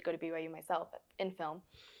 I did go to BYU myself in film,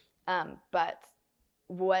 but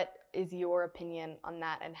what is your opinion on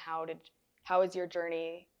that, and how is your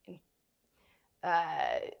journey,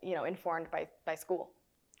 informed by school?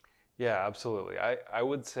 Yeah, absolutely. I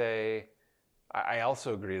would say I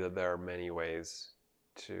also agree that there are many ways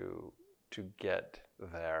to get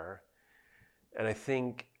there. And I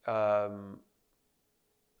think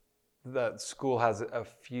that school has a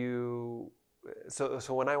few.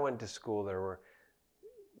 So when I went to school, there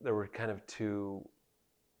were kind of two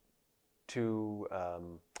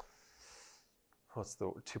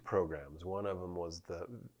programs. One of them was the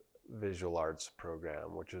visual arts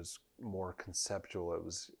program, which is more conceptual.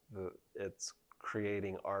 It's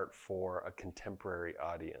creating art for a contemporary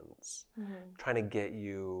audience, trying to get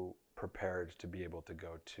you prepared to be able to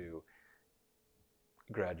go to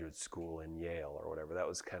graduate school in Yale or whatever. That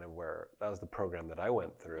was kind of that was the program that I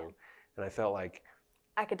went through. And I felt like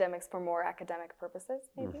academics for more academic purposes,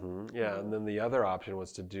 maybe. Yeah, and then the other option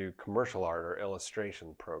was to do commercial art or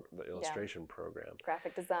the illustration program.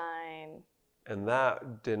 Graphic design. And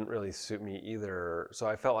that didn't really suit me either. So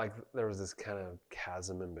I felt like there was this kind of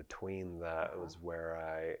chasm in between that was where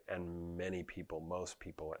most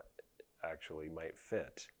people actually might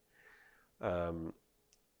fit. And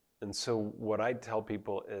so what I tell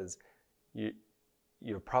people is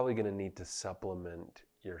you're probably going to need to supplement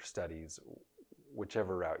your studies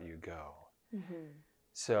whichever route you go.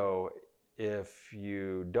 So if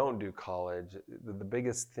you don't do college, the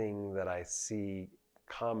biggest thing that I see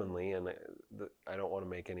commonly, and I don't want to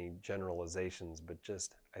make any generalizations, but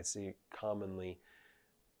just I see commonly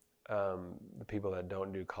the people that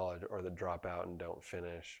don't do college or that drop out and don't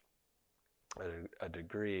finish a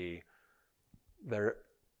degree,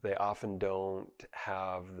 they often don't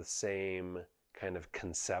have the same kind of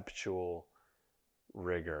conceptual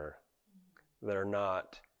rigor. They're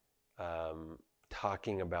not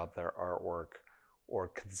talking about their artwork or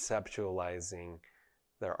conceptualizing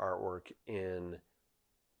their artwork in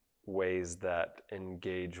ways that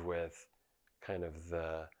engage with kind of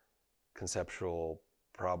the conceptual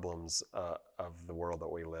problems of the world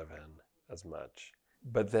that we live in as much.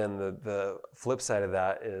 But then the flip side of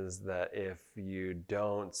that is that if you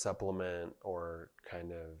don't supplement or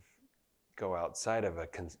kind of go outside of a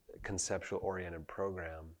conceptual oriented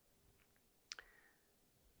program,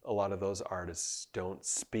 a lot of those artists don't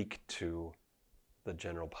speak to the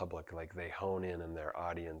general public. Like, they hone in and their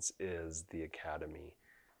audience is the academy.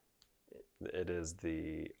 It is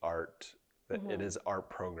the art, it is art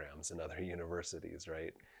programs in other universities,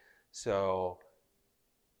 right? So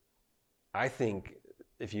I think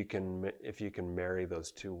if you can marry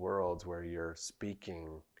those two worlds where you're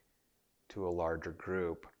speaking to a larger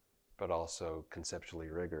group, but also conceptually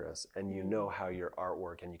rigorous, and you know how your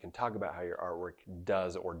artwork, and you can talk about how your artwork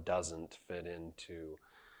does or doesn't fit into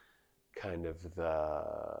kind of the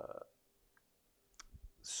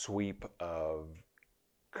sweep of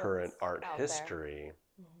current art history,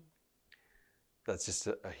 that's just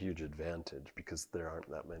a huge advantage, because there aren't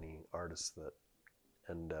that many artists that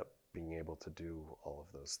end up being able to do all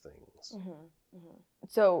of those things.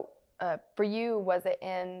 So for you, was it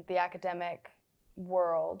in the academic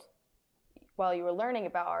world, while you were learning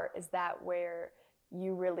about art, is that where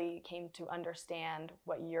you really came to understand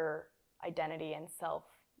what your identity and self,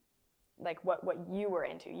 like what you were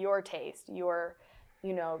into, your taste, your,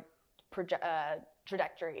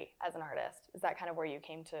 trajectory as an artist? Is that kind of where you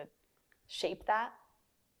came to shape that?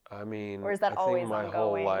 I mean, or is that I always think my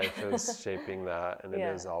ongoing? whole life is shaping that, and it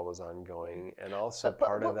is always ongoing. And also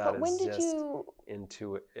part of that when is did just you...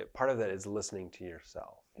 part of that is listening to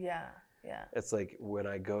yourself. Yeah. It's like when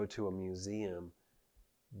I go to a museum,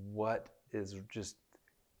 what is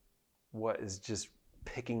just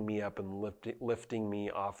picking me up and lifting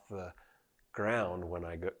me off the ground when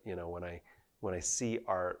I go, when I see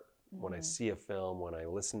art, when I see a film, when I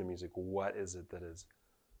listen to music, what is it that is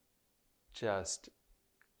just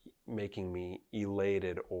making me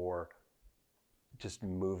elated or just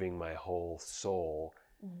moving my whole soul?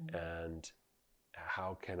 And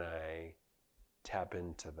how can I tap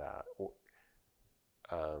into that?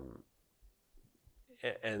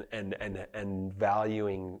 And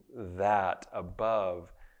valuing that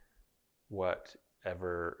above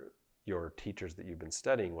whatever your teachers that you've been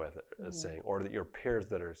studying with are saying, or that your peers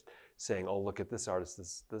that are saying, oh, look at this artist,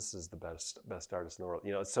 this is the best artist in the world.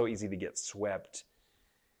 It's so easy to get swept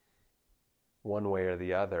one way or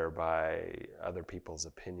the other by other people's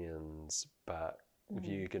opinions, but if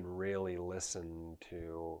you can really listen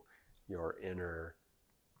to your inner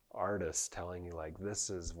artist telling you, like, this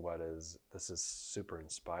is super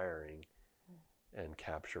inspiring, and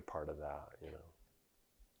capture part of that,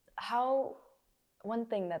 One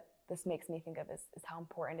thing that this makes me think of is how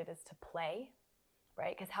important it is to play,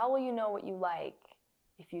 right? Because how will you know what you like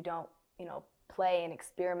if you don't, play and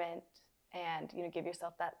experiment and, give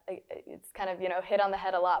yourself that, it's kind of, hit on the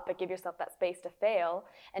head a lot, but give yourself that space to fail,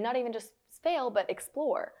 and not even just fail, but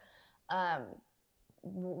explore.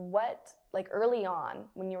 What, like, early on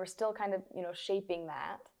when you were still kind of, shaping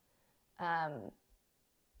that,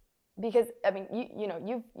 because, I mean,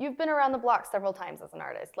 you've been around the block several times as an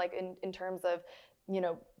artist, like in terms of,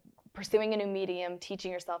 pursuing a new medium,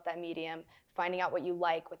 teaching yourself that medium, finding out what you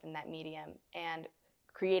like within that medium, and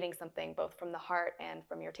creating something both from the heart and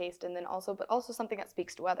from your taste, and then also something that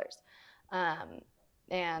speaks to others.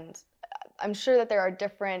 And I'm sure that there are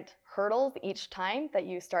different hurdles each time that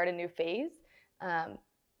you start a new phase,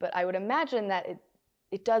 but I would imagine that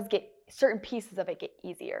it does get, certain pieces of it get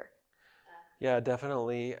easier. Yeah,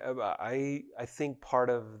 definitely. I think part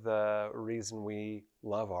of the reason we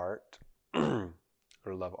love art or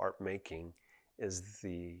love art making is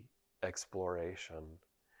the exploration.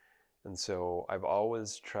 And so I've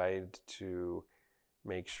always tried to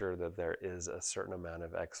make sure that there is a certain amount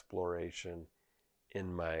of exploration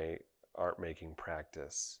in my art making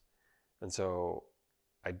practice. And so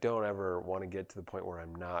I don't ever want to get to the point where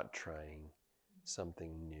I'm not trying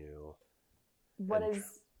something new. What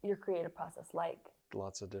is your creative process like?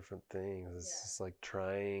 Lots of different things. It's just like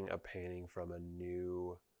trying a painting from a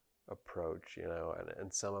new approach,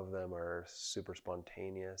 and some of them are super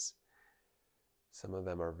spontaneous. Some of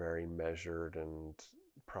them are very measured and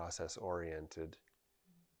process oriented.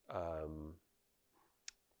 Um,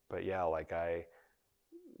 but yeah,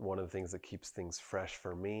 one of the things that keeps things fresh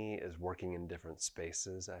for me is working in different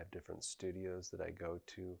spaces. I have different studios that I go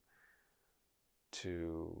to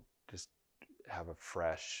just have a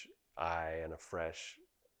fresh eye and a fresh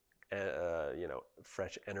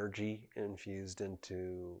fresh energy infused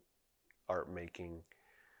into art making.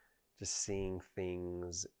 Just seeing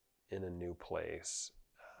things in a new place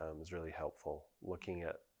is really helpful. Looking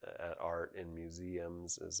at art in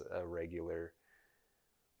museums is a regular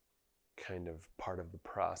kind of part of the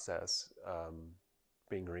process.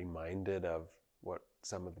 Being reminded of what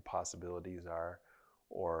some of the possibilities are,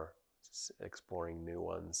 or exploring new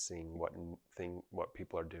ones, seeing what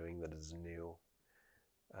people are doing that is new.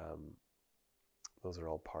 Those are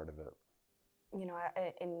all part of it. In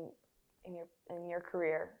your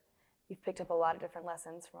career, you've picked up a lot of different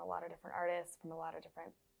lessons from a lot of different artists, from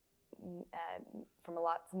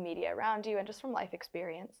lots of media around you, and just from life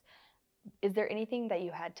experience. Is there anything that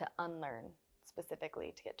you had to unlearn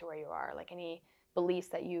specifically to get to where you are? Like any beliefs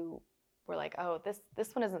that you were like, oh, this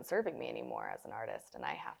one isn't serving me anymore as an artist, and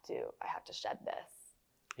I have to shed this?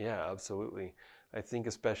 Yeah, absolutely. I think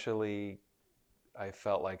especially I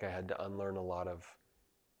felt like I had to unlearn a lot of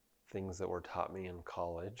things that were taught me in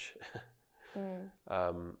college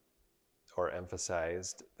or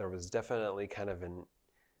emphasized. There was definitely kind of an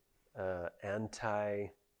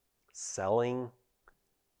anti-selling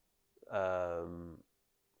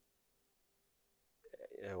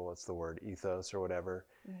what's the word, ethos or whatever,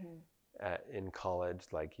 in college.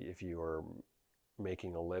 Like if you were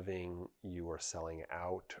making a living, you were selling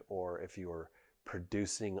out, or if you were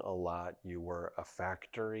producing a lot, you were a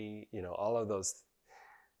factory. All of those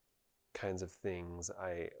kinds of things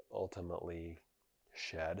I ultimately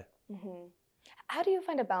shed. How do you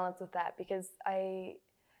find a balance with that? Because I'm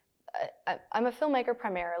a filmmaker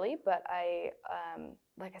primarily, but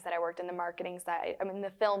like I said, I worked in the marketing side. I mean,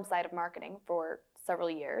 the film side of marketing for several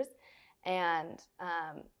years. And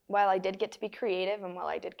while I did get to be creative, and while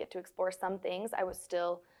I did get to explore some things, I was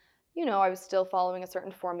still following a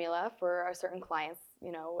certain formula for a certain client's,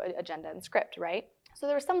 agenda and script, right? So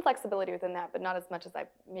there was some flexibility within that, but not as much as I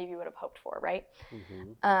maybe would have hoped for, right?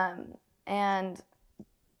 And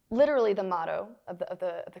literally the motto of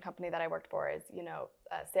the company that I worked for is,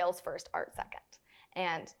 sales first, art second.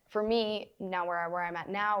 And for me, now where I'm at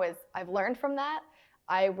now is I've learned from that.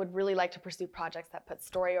 I would really like to pursue projects that put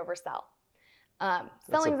story over sell.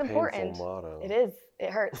 Selling's important. Motto. It is. It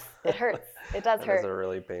hurts. It hurts. It does hurt. It's a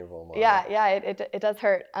really painful motto. Yeah. It does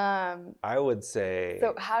hurt. I would say.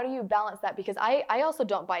 So how do you balance that? Because I also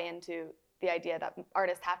don't buy into the idea that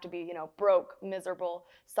artists have to be, broke, miserable,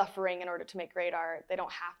 suffering in order to make great art. They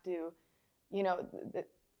don't have to,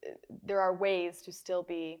 there are ways to still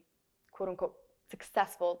be, quote unquote,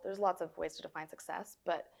 successful. There's lots of ways to define success,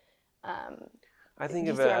 but I think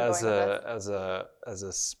of it as a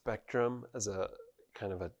spectrum, as a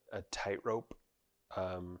kind of a tightrope,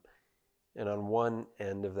 and on one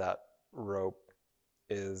end of that rope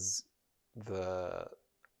is the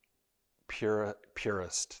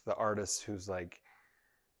purist, the artist who's like,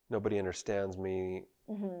 nobody understands me.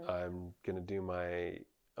 I'm gonna do my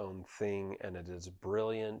own thing, and it is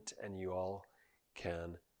brilliant, and you all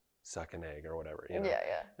can suck an egg or whatever,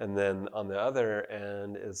 Yeah. And then on the other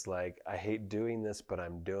end is like, I hate doing this, but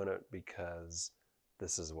I'm doing it because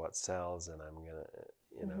this is what sells, and I'm gonna,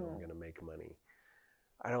 I'm gonna make money.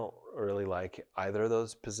 I don't really like either of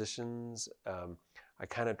those positions. I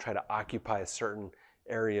kind of try to occupy a certain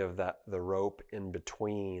area of the rope in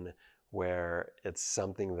between, where it's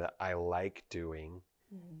something that I like doing,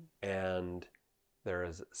 and there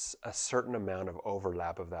is a certain amount of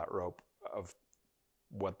overlap of that rope of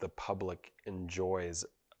what the public enjoys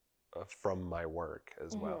from my work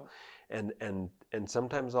as well. And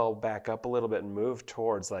sometimes I'll back up a little bit and move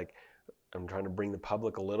towards, like, I'm trying to bring the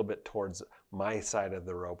public a little bit towards my side of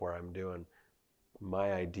the rope where I'm doing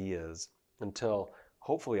my ideas, until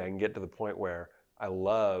hopefully I can get to the point where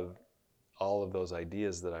I'll all of those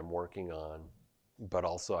ideas that I'm working on, but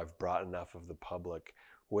also I've brought enough of the public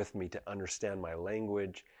with me to understand my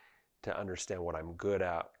language, to understand what I'm good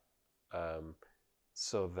at,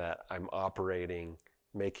 so that I'm operating,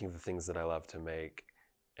 making the things that I love to make,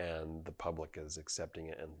 and the public is accepting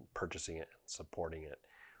it and purchasing it and supporting it.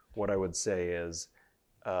 What I would say is,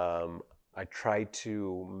 I try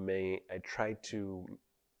to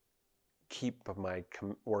keep my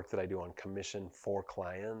work that I do on commission for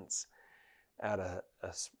clients at a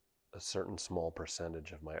certain small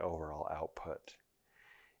percentage of my overall output,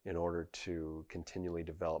 in order to continually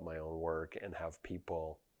develop my own work and have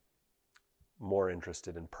people more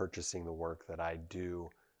interested in purchasing the work that I do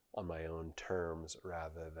on my own terms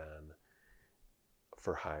rather than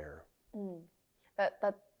for hire. That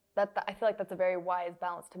I feel like that's a very wise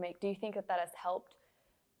balance to make. Do you think that has helped?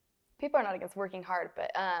 People are not against working hard,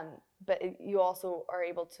 but you also are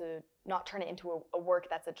able to not turn it into a work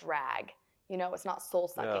that's a drag. You know, it's not soul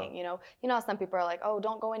sucking. Yeah. You know, some people are like, oh,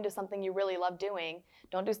 don't go into something you really love doing.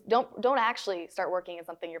 Don't actually start working in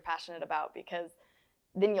something you're passionate about, because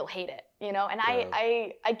then you'll hate it. You know, and Yeah.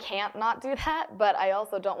 I can't not do that, but I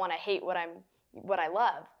also don't want to hate what I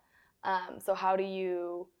love. So how do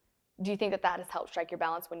you think that has helped strike your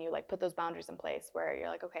balance when you like put those boundaries in place, where you're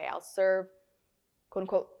like, okay, I'll serve, quote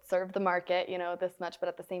unquote, serve the market, you know, this much, but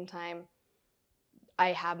at the same time,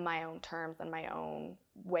 I have my own terms and my own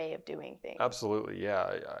way of doing things. Absolutely, yeah.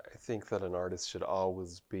 I think that an artist should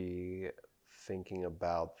always be thinking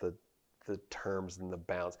about the terms and the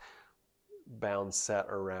bounds set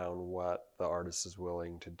around what the artist is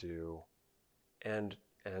willing to do, and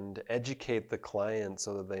educate the client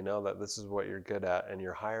so that they know that this is what you're good at and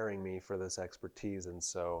you're hiring me for this expertise, and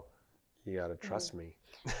so you got to trust me.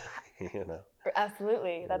 You know.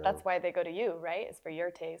 Absolutely. That's why they go to you, right? It's for your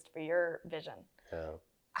taste, for your vision. Yeah.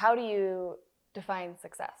 How do you define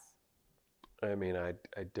success? I mean, I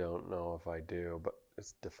don't know if I do, but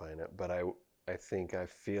let's define it. But I think I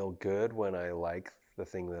feel good when I like the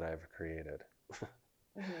thing that I've created.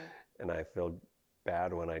 And I feel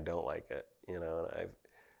bad when I don't like it, you know, and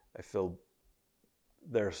I feel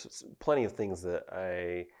there's plenty of things that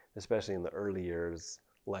I, especially in the early years,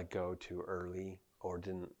 let go too early, or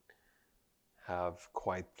didn't have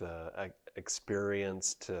quite the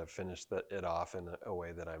experience to finish it off in a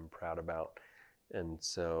way that I'm proud about. And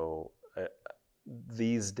so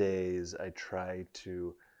these days I try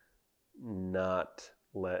to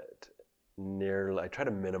I try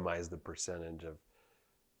to minimize the percentage of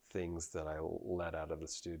things that I let out of the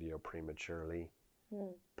studio prematurely,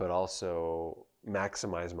 but also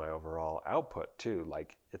maximize my overall output too.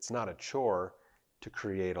 Like, it's not a chore to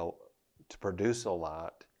produce a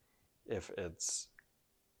lot if it's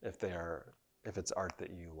art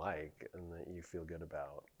that you like and that you feel good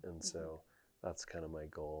about. And so that's kind of my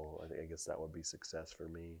goal. I guess that would be success for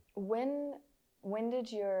me. When did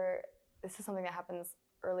this is something that happens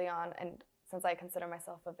early on, and since I consider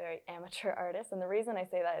myself a very amateur artist, and the reason I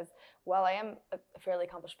say that is, while I am a fairly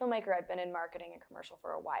accomplished filmmaker, I've been in marketing and commercial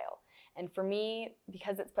for a while. And for me,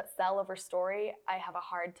 because it's put sell over story, I have a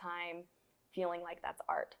hard time feeling like that's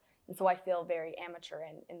art. And so I feel very amateur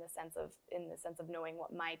in the sense of knowing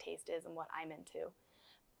what my taste is and what I'm into.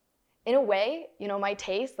 In a way, you know, my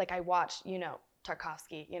taste, like I watch, you know,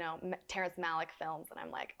 Tarkovsky, you know, Terrence Malick films, and I'm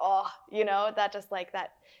like, oh, you know, that just like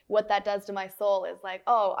that, what that does to my soul is like,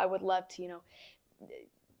 oh, I would love to, you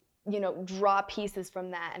know, draw pieces from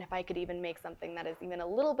that, and if I could even make something that is even a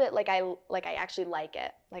little bit like I actually like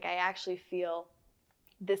it, like I actually feel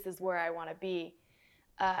this is where I want to be,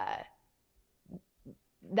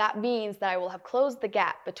 that means that I will have closed the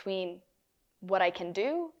gap between what I can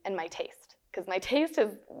do and my taste. Because my taste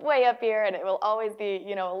is way up here, and it will always be,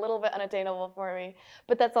 you know, a little bit unattainable for me.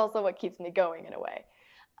 But that's also what keeps me going in a way.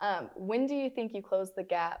 When do you think you close the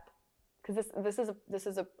gap? Because this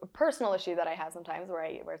is a personal issue that I have sometimes, where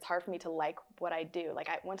it's hard for me to like what I do. Like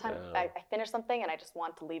one time I finish something and I just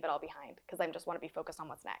want to leave it all behind because I just want to be focused on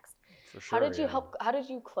what's next. For sure. How did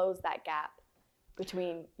you close that gap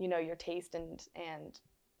between, you know, your taste and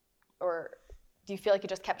or do you feel like you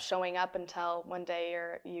just kept showing up until one day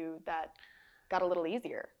that got a little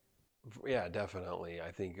easier? Yeah, definitely.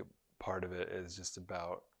 I think part of it is just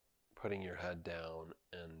about putting your head down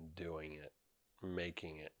and doing it,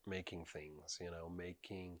 making things, you know,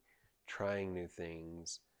 trying new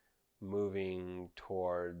things, moving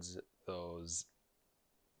towards those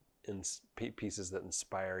pieces that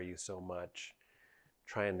inspire you so much,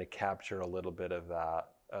 trying to capture a little bit of that.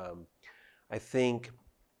 I think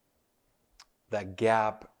that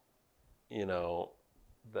gap, you know,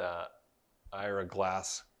 that Ira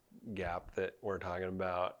Glass gap that we're talking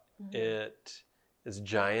about, it is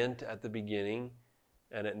giant at the beginning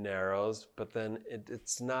and it narrows, but then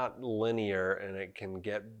it's not linear and it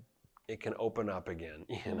can open up again,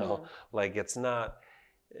 you know? Like it's not,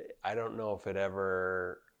 I don't know if it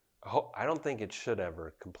ever, I don't think it should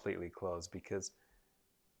ever completely close because,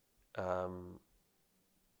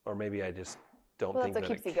 or maybe I just don't think that it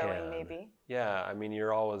can. That's what keeps you going, maybe. Yeah, I mean,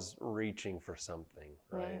 you're always reaching for something,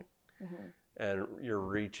 right? Mm-hmm. And you're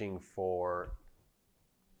reaching for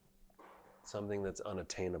something that's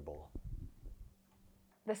unattainable.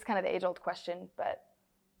 This is kind of the age-old question, but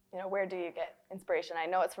where do you get inspiration? I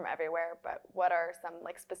know it's from everywhere, but what are some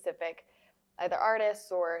like specific either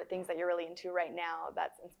artists or things that you're really into right now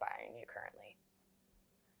that's inspiring you currently?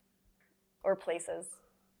 Or places,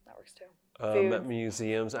 that works too. At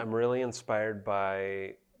museums, I'm really inspired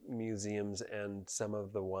by museums and some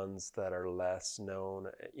of the ones that are less known.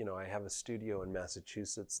 I have a studio in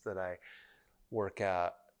Massachusetts that I work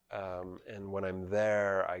at, and when I'm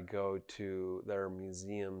there, I go to, there are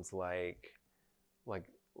museums like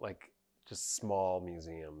just small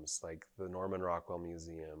museums, like the Norman Rockwell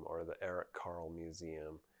Museum or the Eric Carle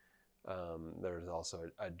Museum. There's also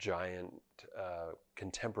a giant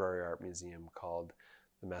contemporary art museum called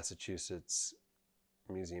the Massachusetts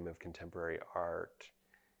Museum of Contemporary Art.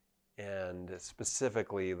 And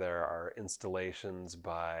specifically, there are installations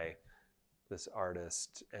by this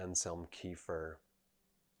artist, Anselm Kiefer,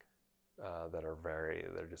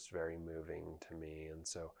 they're just very moving to me. And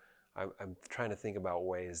so I'm trying to think about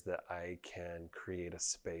ways that I can create a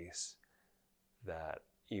space that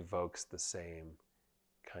evokes the same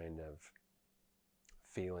kind of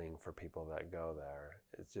feeling for people that go there.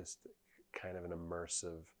 It's just kind of an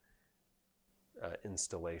immersive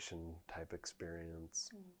installation type experience.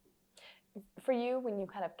 For you, when you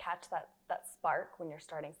kind of catch that spark when you're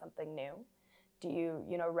starting something new, do you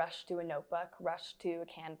rush to a notebook, rush to a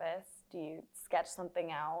canvas? Do you sketch something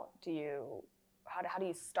out? How do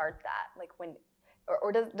you start that? Like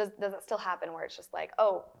or does it still happen where it's just like,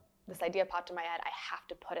 oh, this idea popped in my head, I have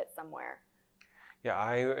to put it somewhere? Yeah,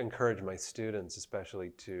 I encourage my students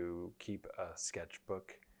especially to keep a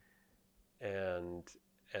sketchbook and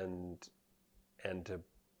to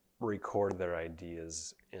record their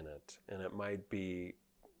ideas in it. And they might be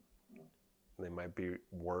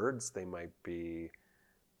words, they might be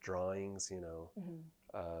drawings,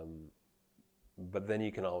 but then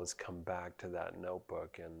you can always come back to that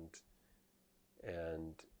notebook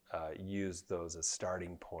and use those as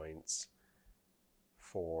starting points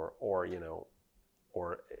or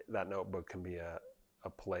that notebook can be a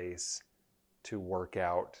place to work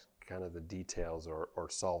out kind of the details or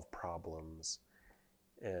solve problems.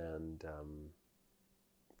 And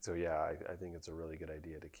so yeah, I think it's a really good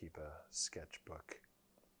idea to keep a sketchbook.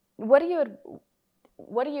 What do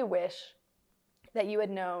you wish that you had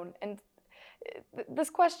known? And this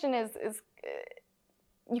question is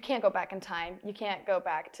you can't go back in time. You can't go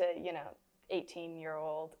back to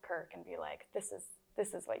 18-year-old Kirk and be like, this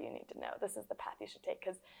is what you need to know. This is the path you should take,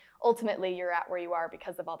 because ultimately you're at where you are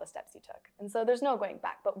because of all the steps you took. And so there's no going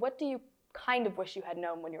back. But what do you kind of wish you had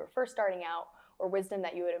known when you were first starting out, or wisdom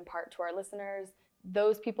that you would impart to our listeners,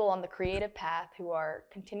 those people on the creative path who are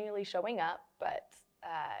continually showing up, but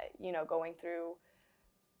going through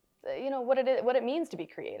what it means to be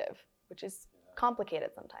creative, which is complicated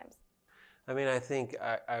sometimes? I mean, I think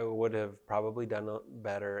I would have probably done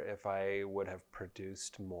better if I would have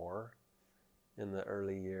produced more in the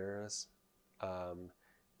early years,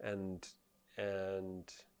 and does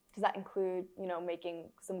that include making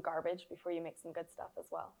some garbage before you make some good stuff as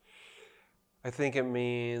well? I think it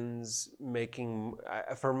means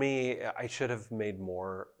for me, I should have made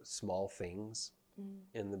more small things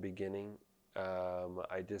in the beginning.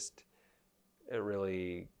 I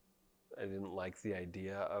didn't like the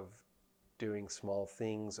idea of doing small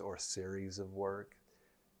things or series of work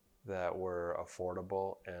that were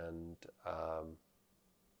affordable, and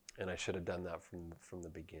I should have done that from the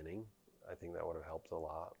beginning. I think that would have helped a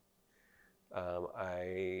lot.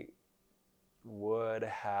 I would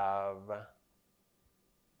have.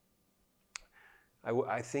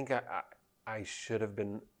 I think I should have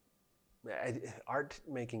been. Art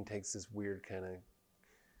making takes this weird kind of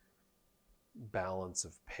balance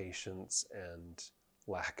of patience and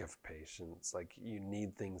lack of patience. Like, you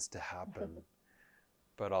need things to happen,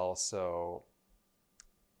 but also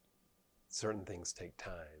certain things take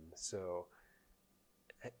time. So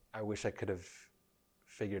I wish I could have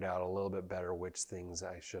figured out a little bit better which things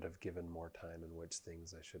I should have given more time and which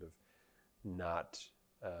things I should have not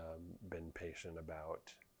been patient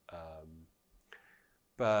about.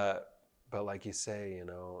 But like you say,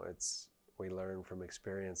 we learn from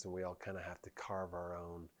experience, and we all kind of have to carve our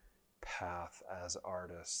own path as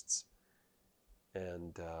artists.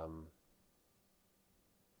 And,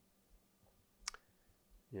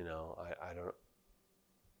 you know,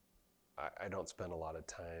 I don't spend a lot of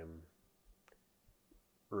time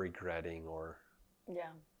regretting or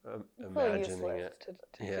imagining it. To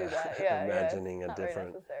do that. Yeah, imagining it's a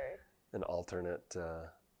different, necessary. an alternate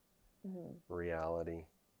reality.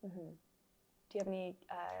 Mm-hmm. Do you have any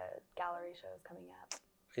gallery shows coming up?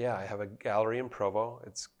 Yeah, I have a gallery in Provo.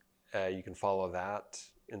 It's you can follow that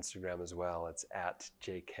Instagram as well. It's at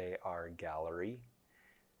JKR Gallery,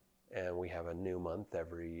 and we have a new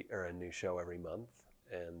show every month.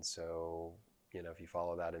 And so, you know, if you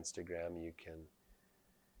follow that Instagram, you can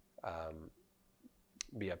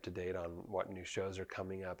be up to date on what new shows are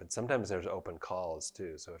coming up. And sometimes there's open calls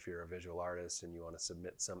too. So if you're a visual artist and you want to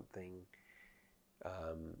submit something,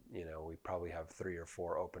 you know, we probably have 3 or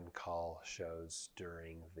 4 open call shows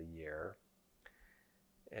during the year.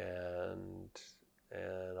 And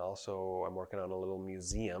also I'm working on a little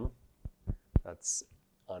museum that's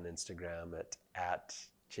on Instagram at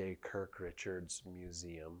J. Kirk Richards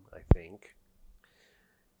Museum, I think.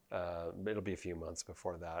 It'll be a few months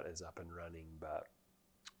before that is up and running, but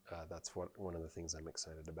that's one of the things I'm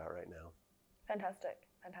excited about right now. Fantastic.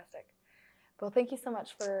 Well, thank you so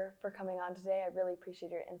much for coming on today. I really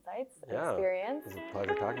appreciate your insights and experience. It was a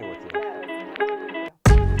pleasure talking with you. Yeah, it was nice.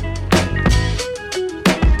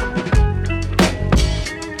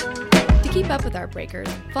 To keep up with Artbreakers,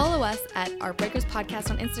 follow us at Artbreakers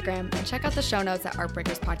Podcast on Instagram and check out the show notes at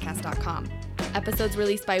artbreakerspodcast.com. Episodes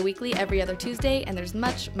released bi-weekly every other Tuesday, and there's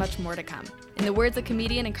much, much more to come. In the words of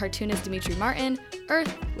comedian and cartoonist Dimitri Martin,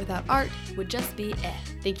 Earth without art would just be eh.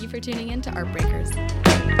 Thank you for tuning in to Artbreakers.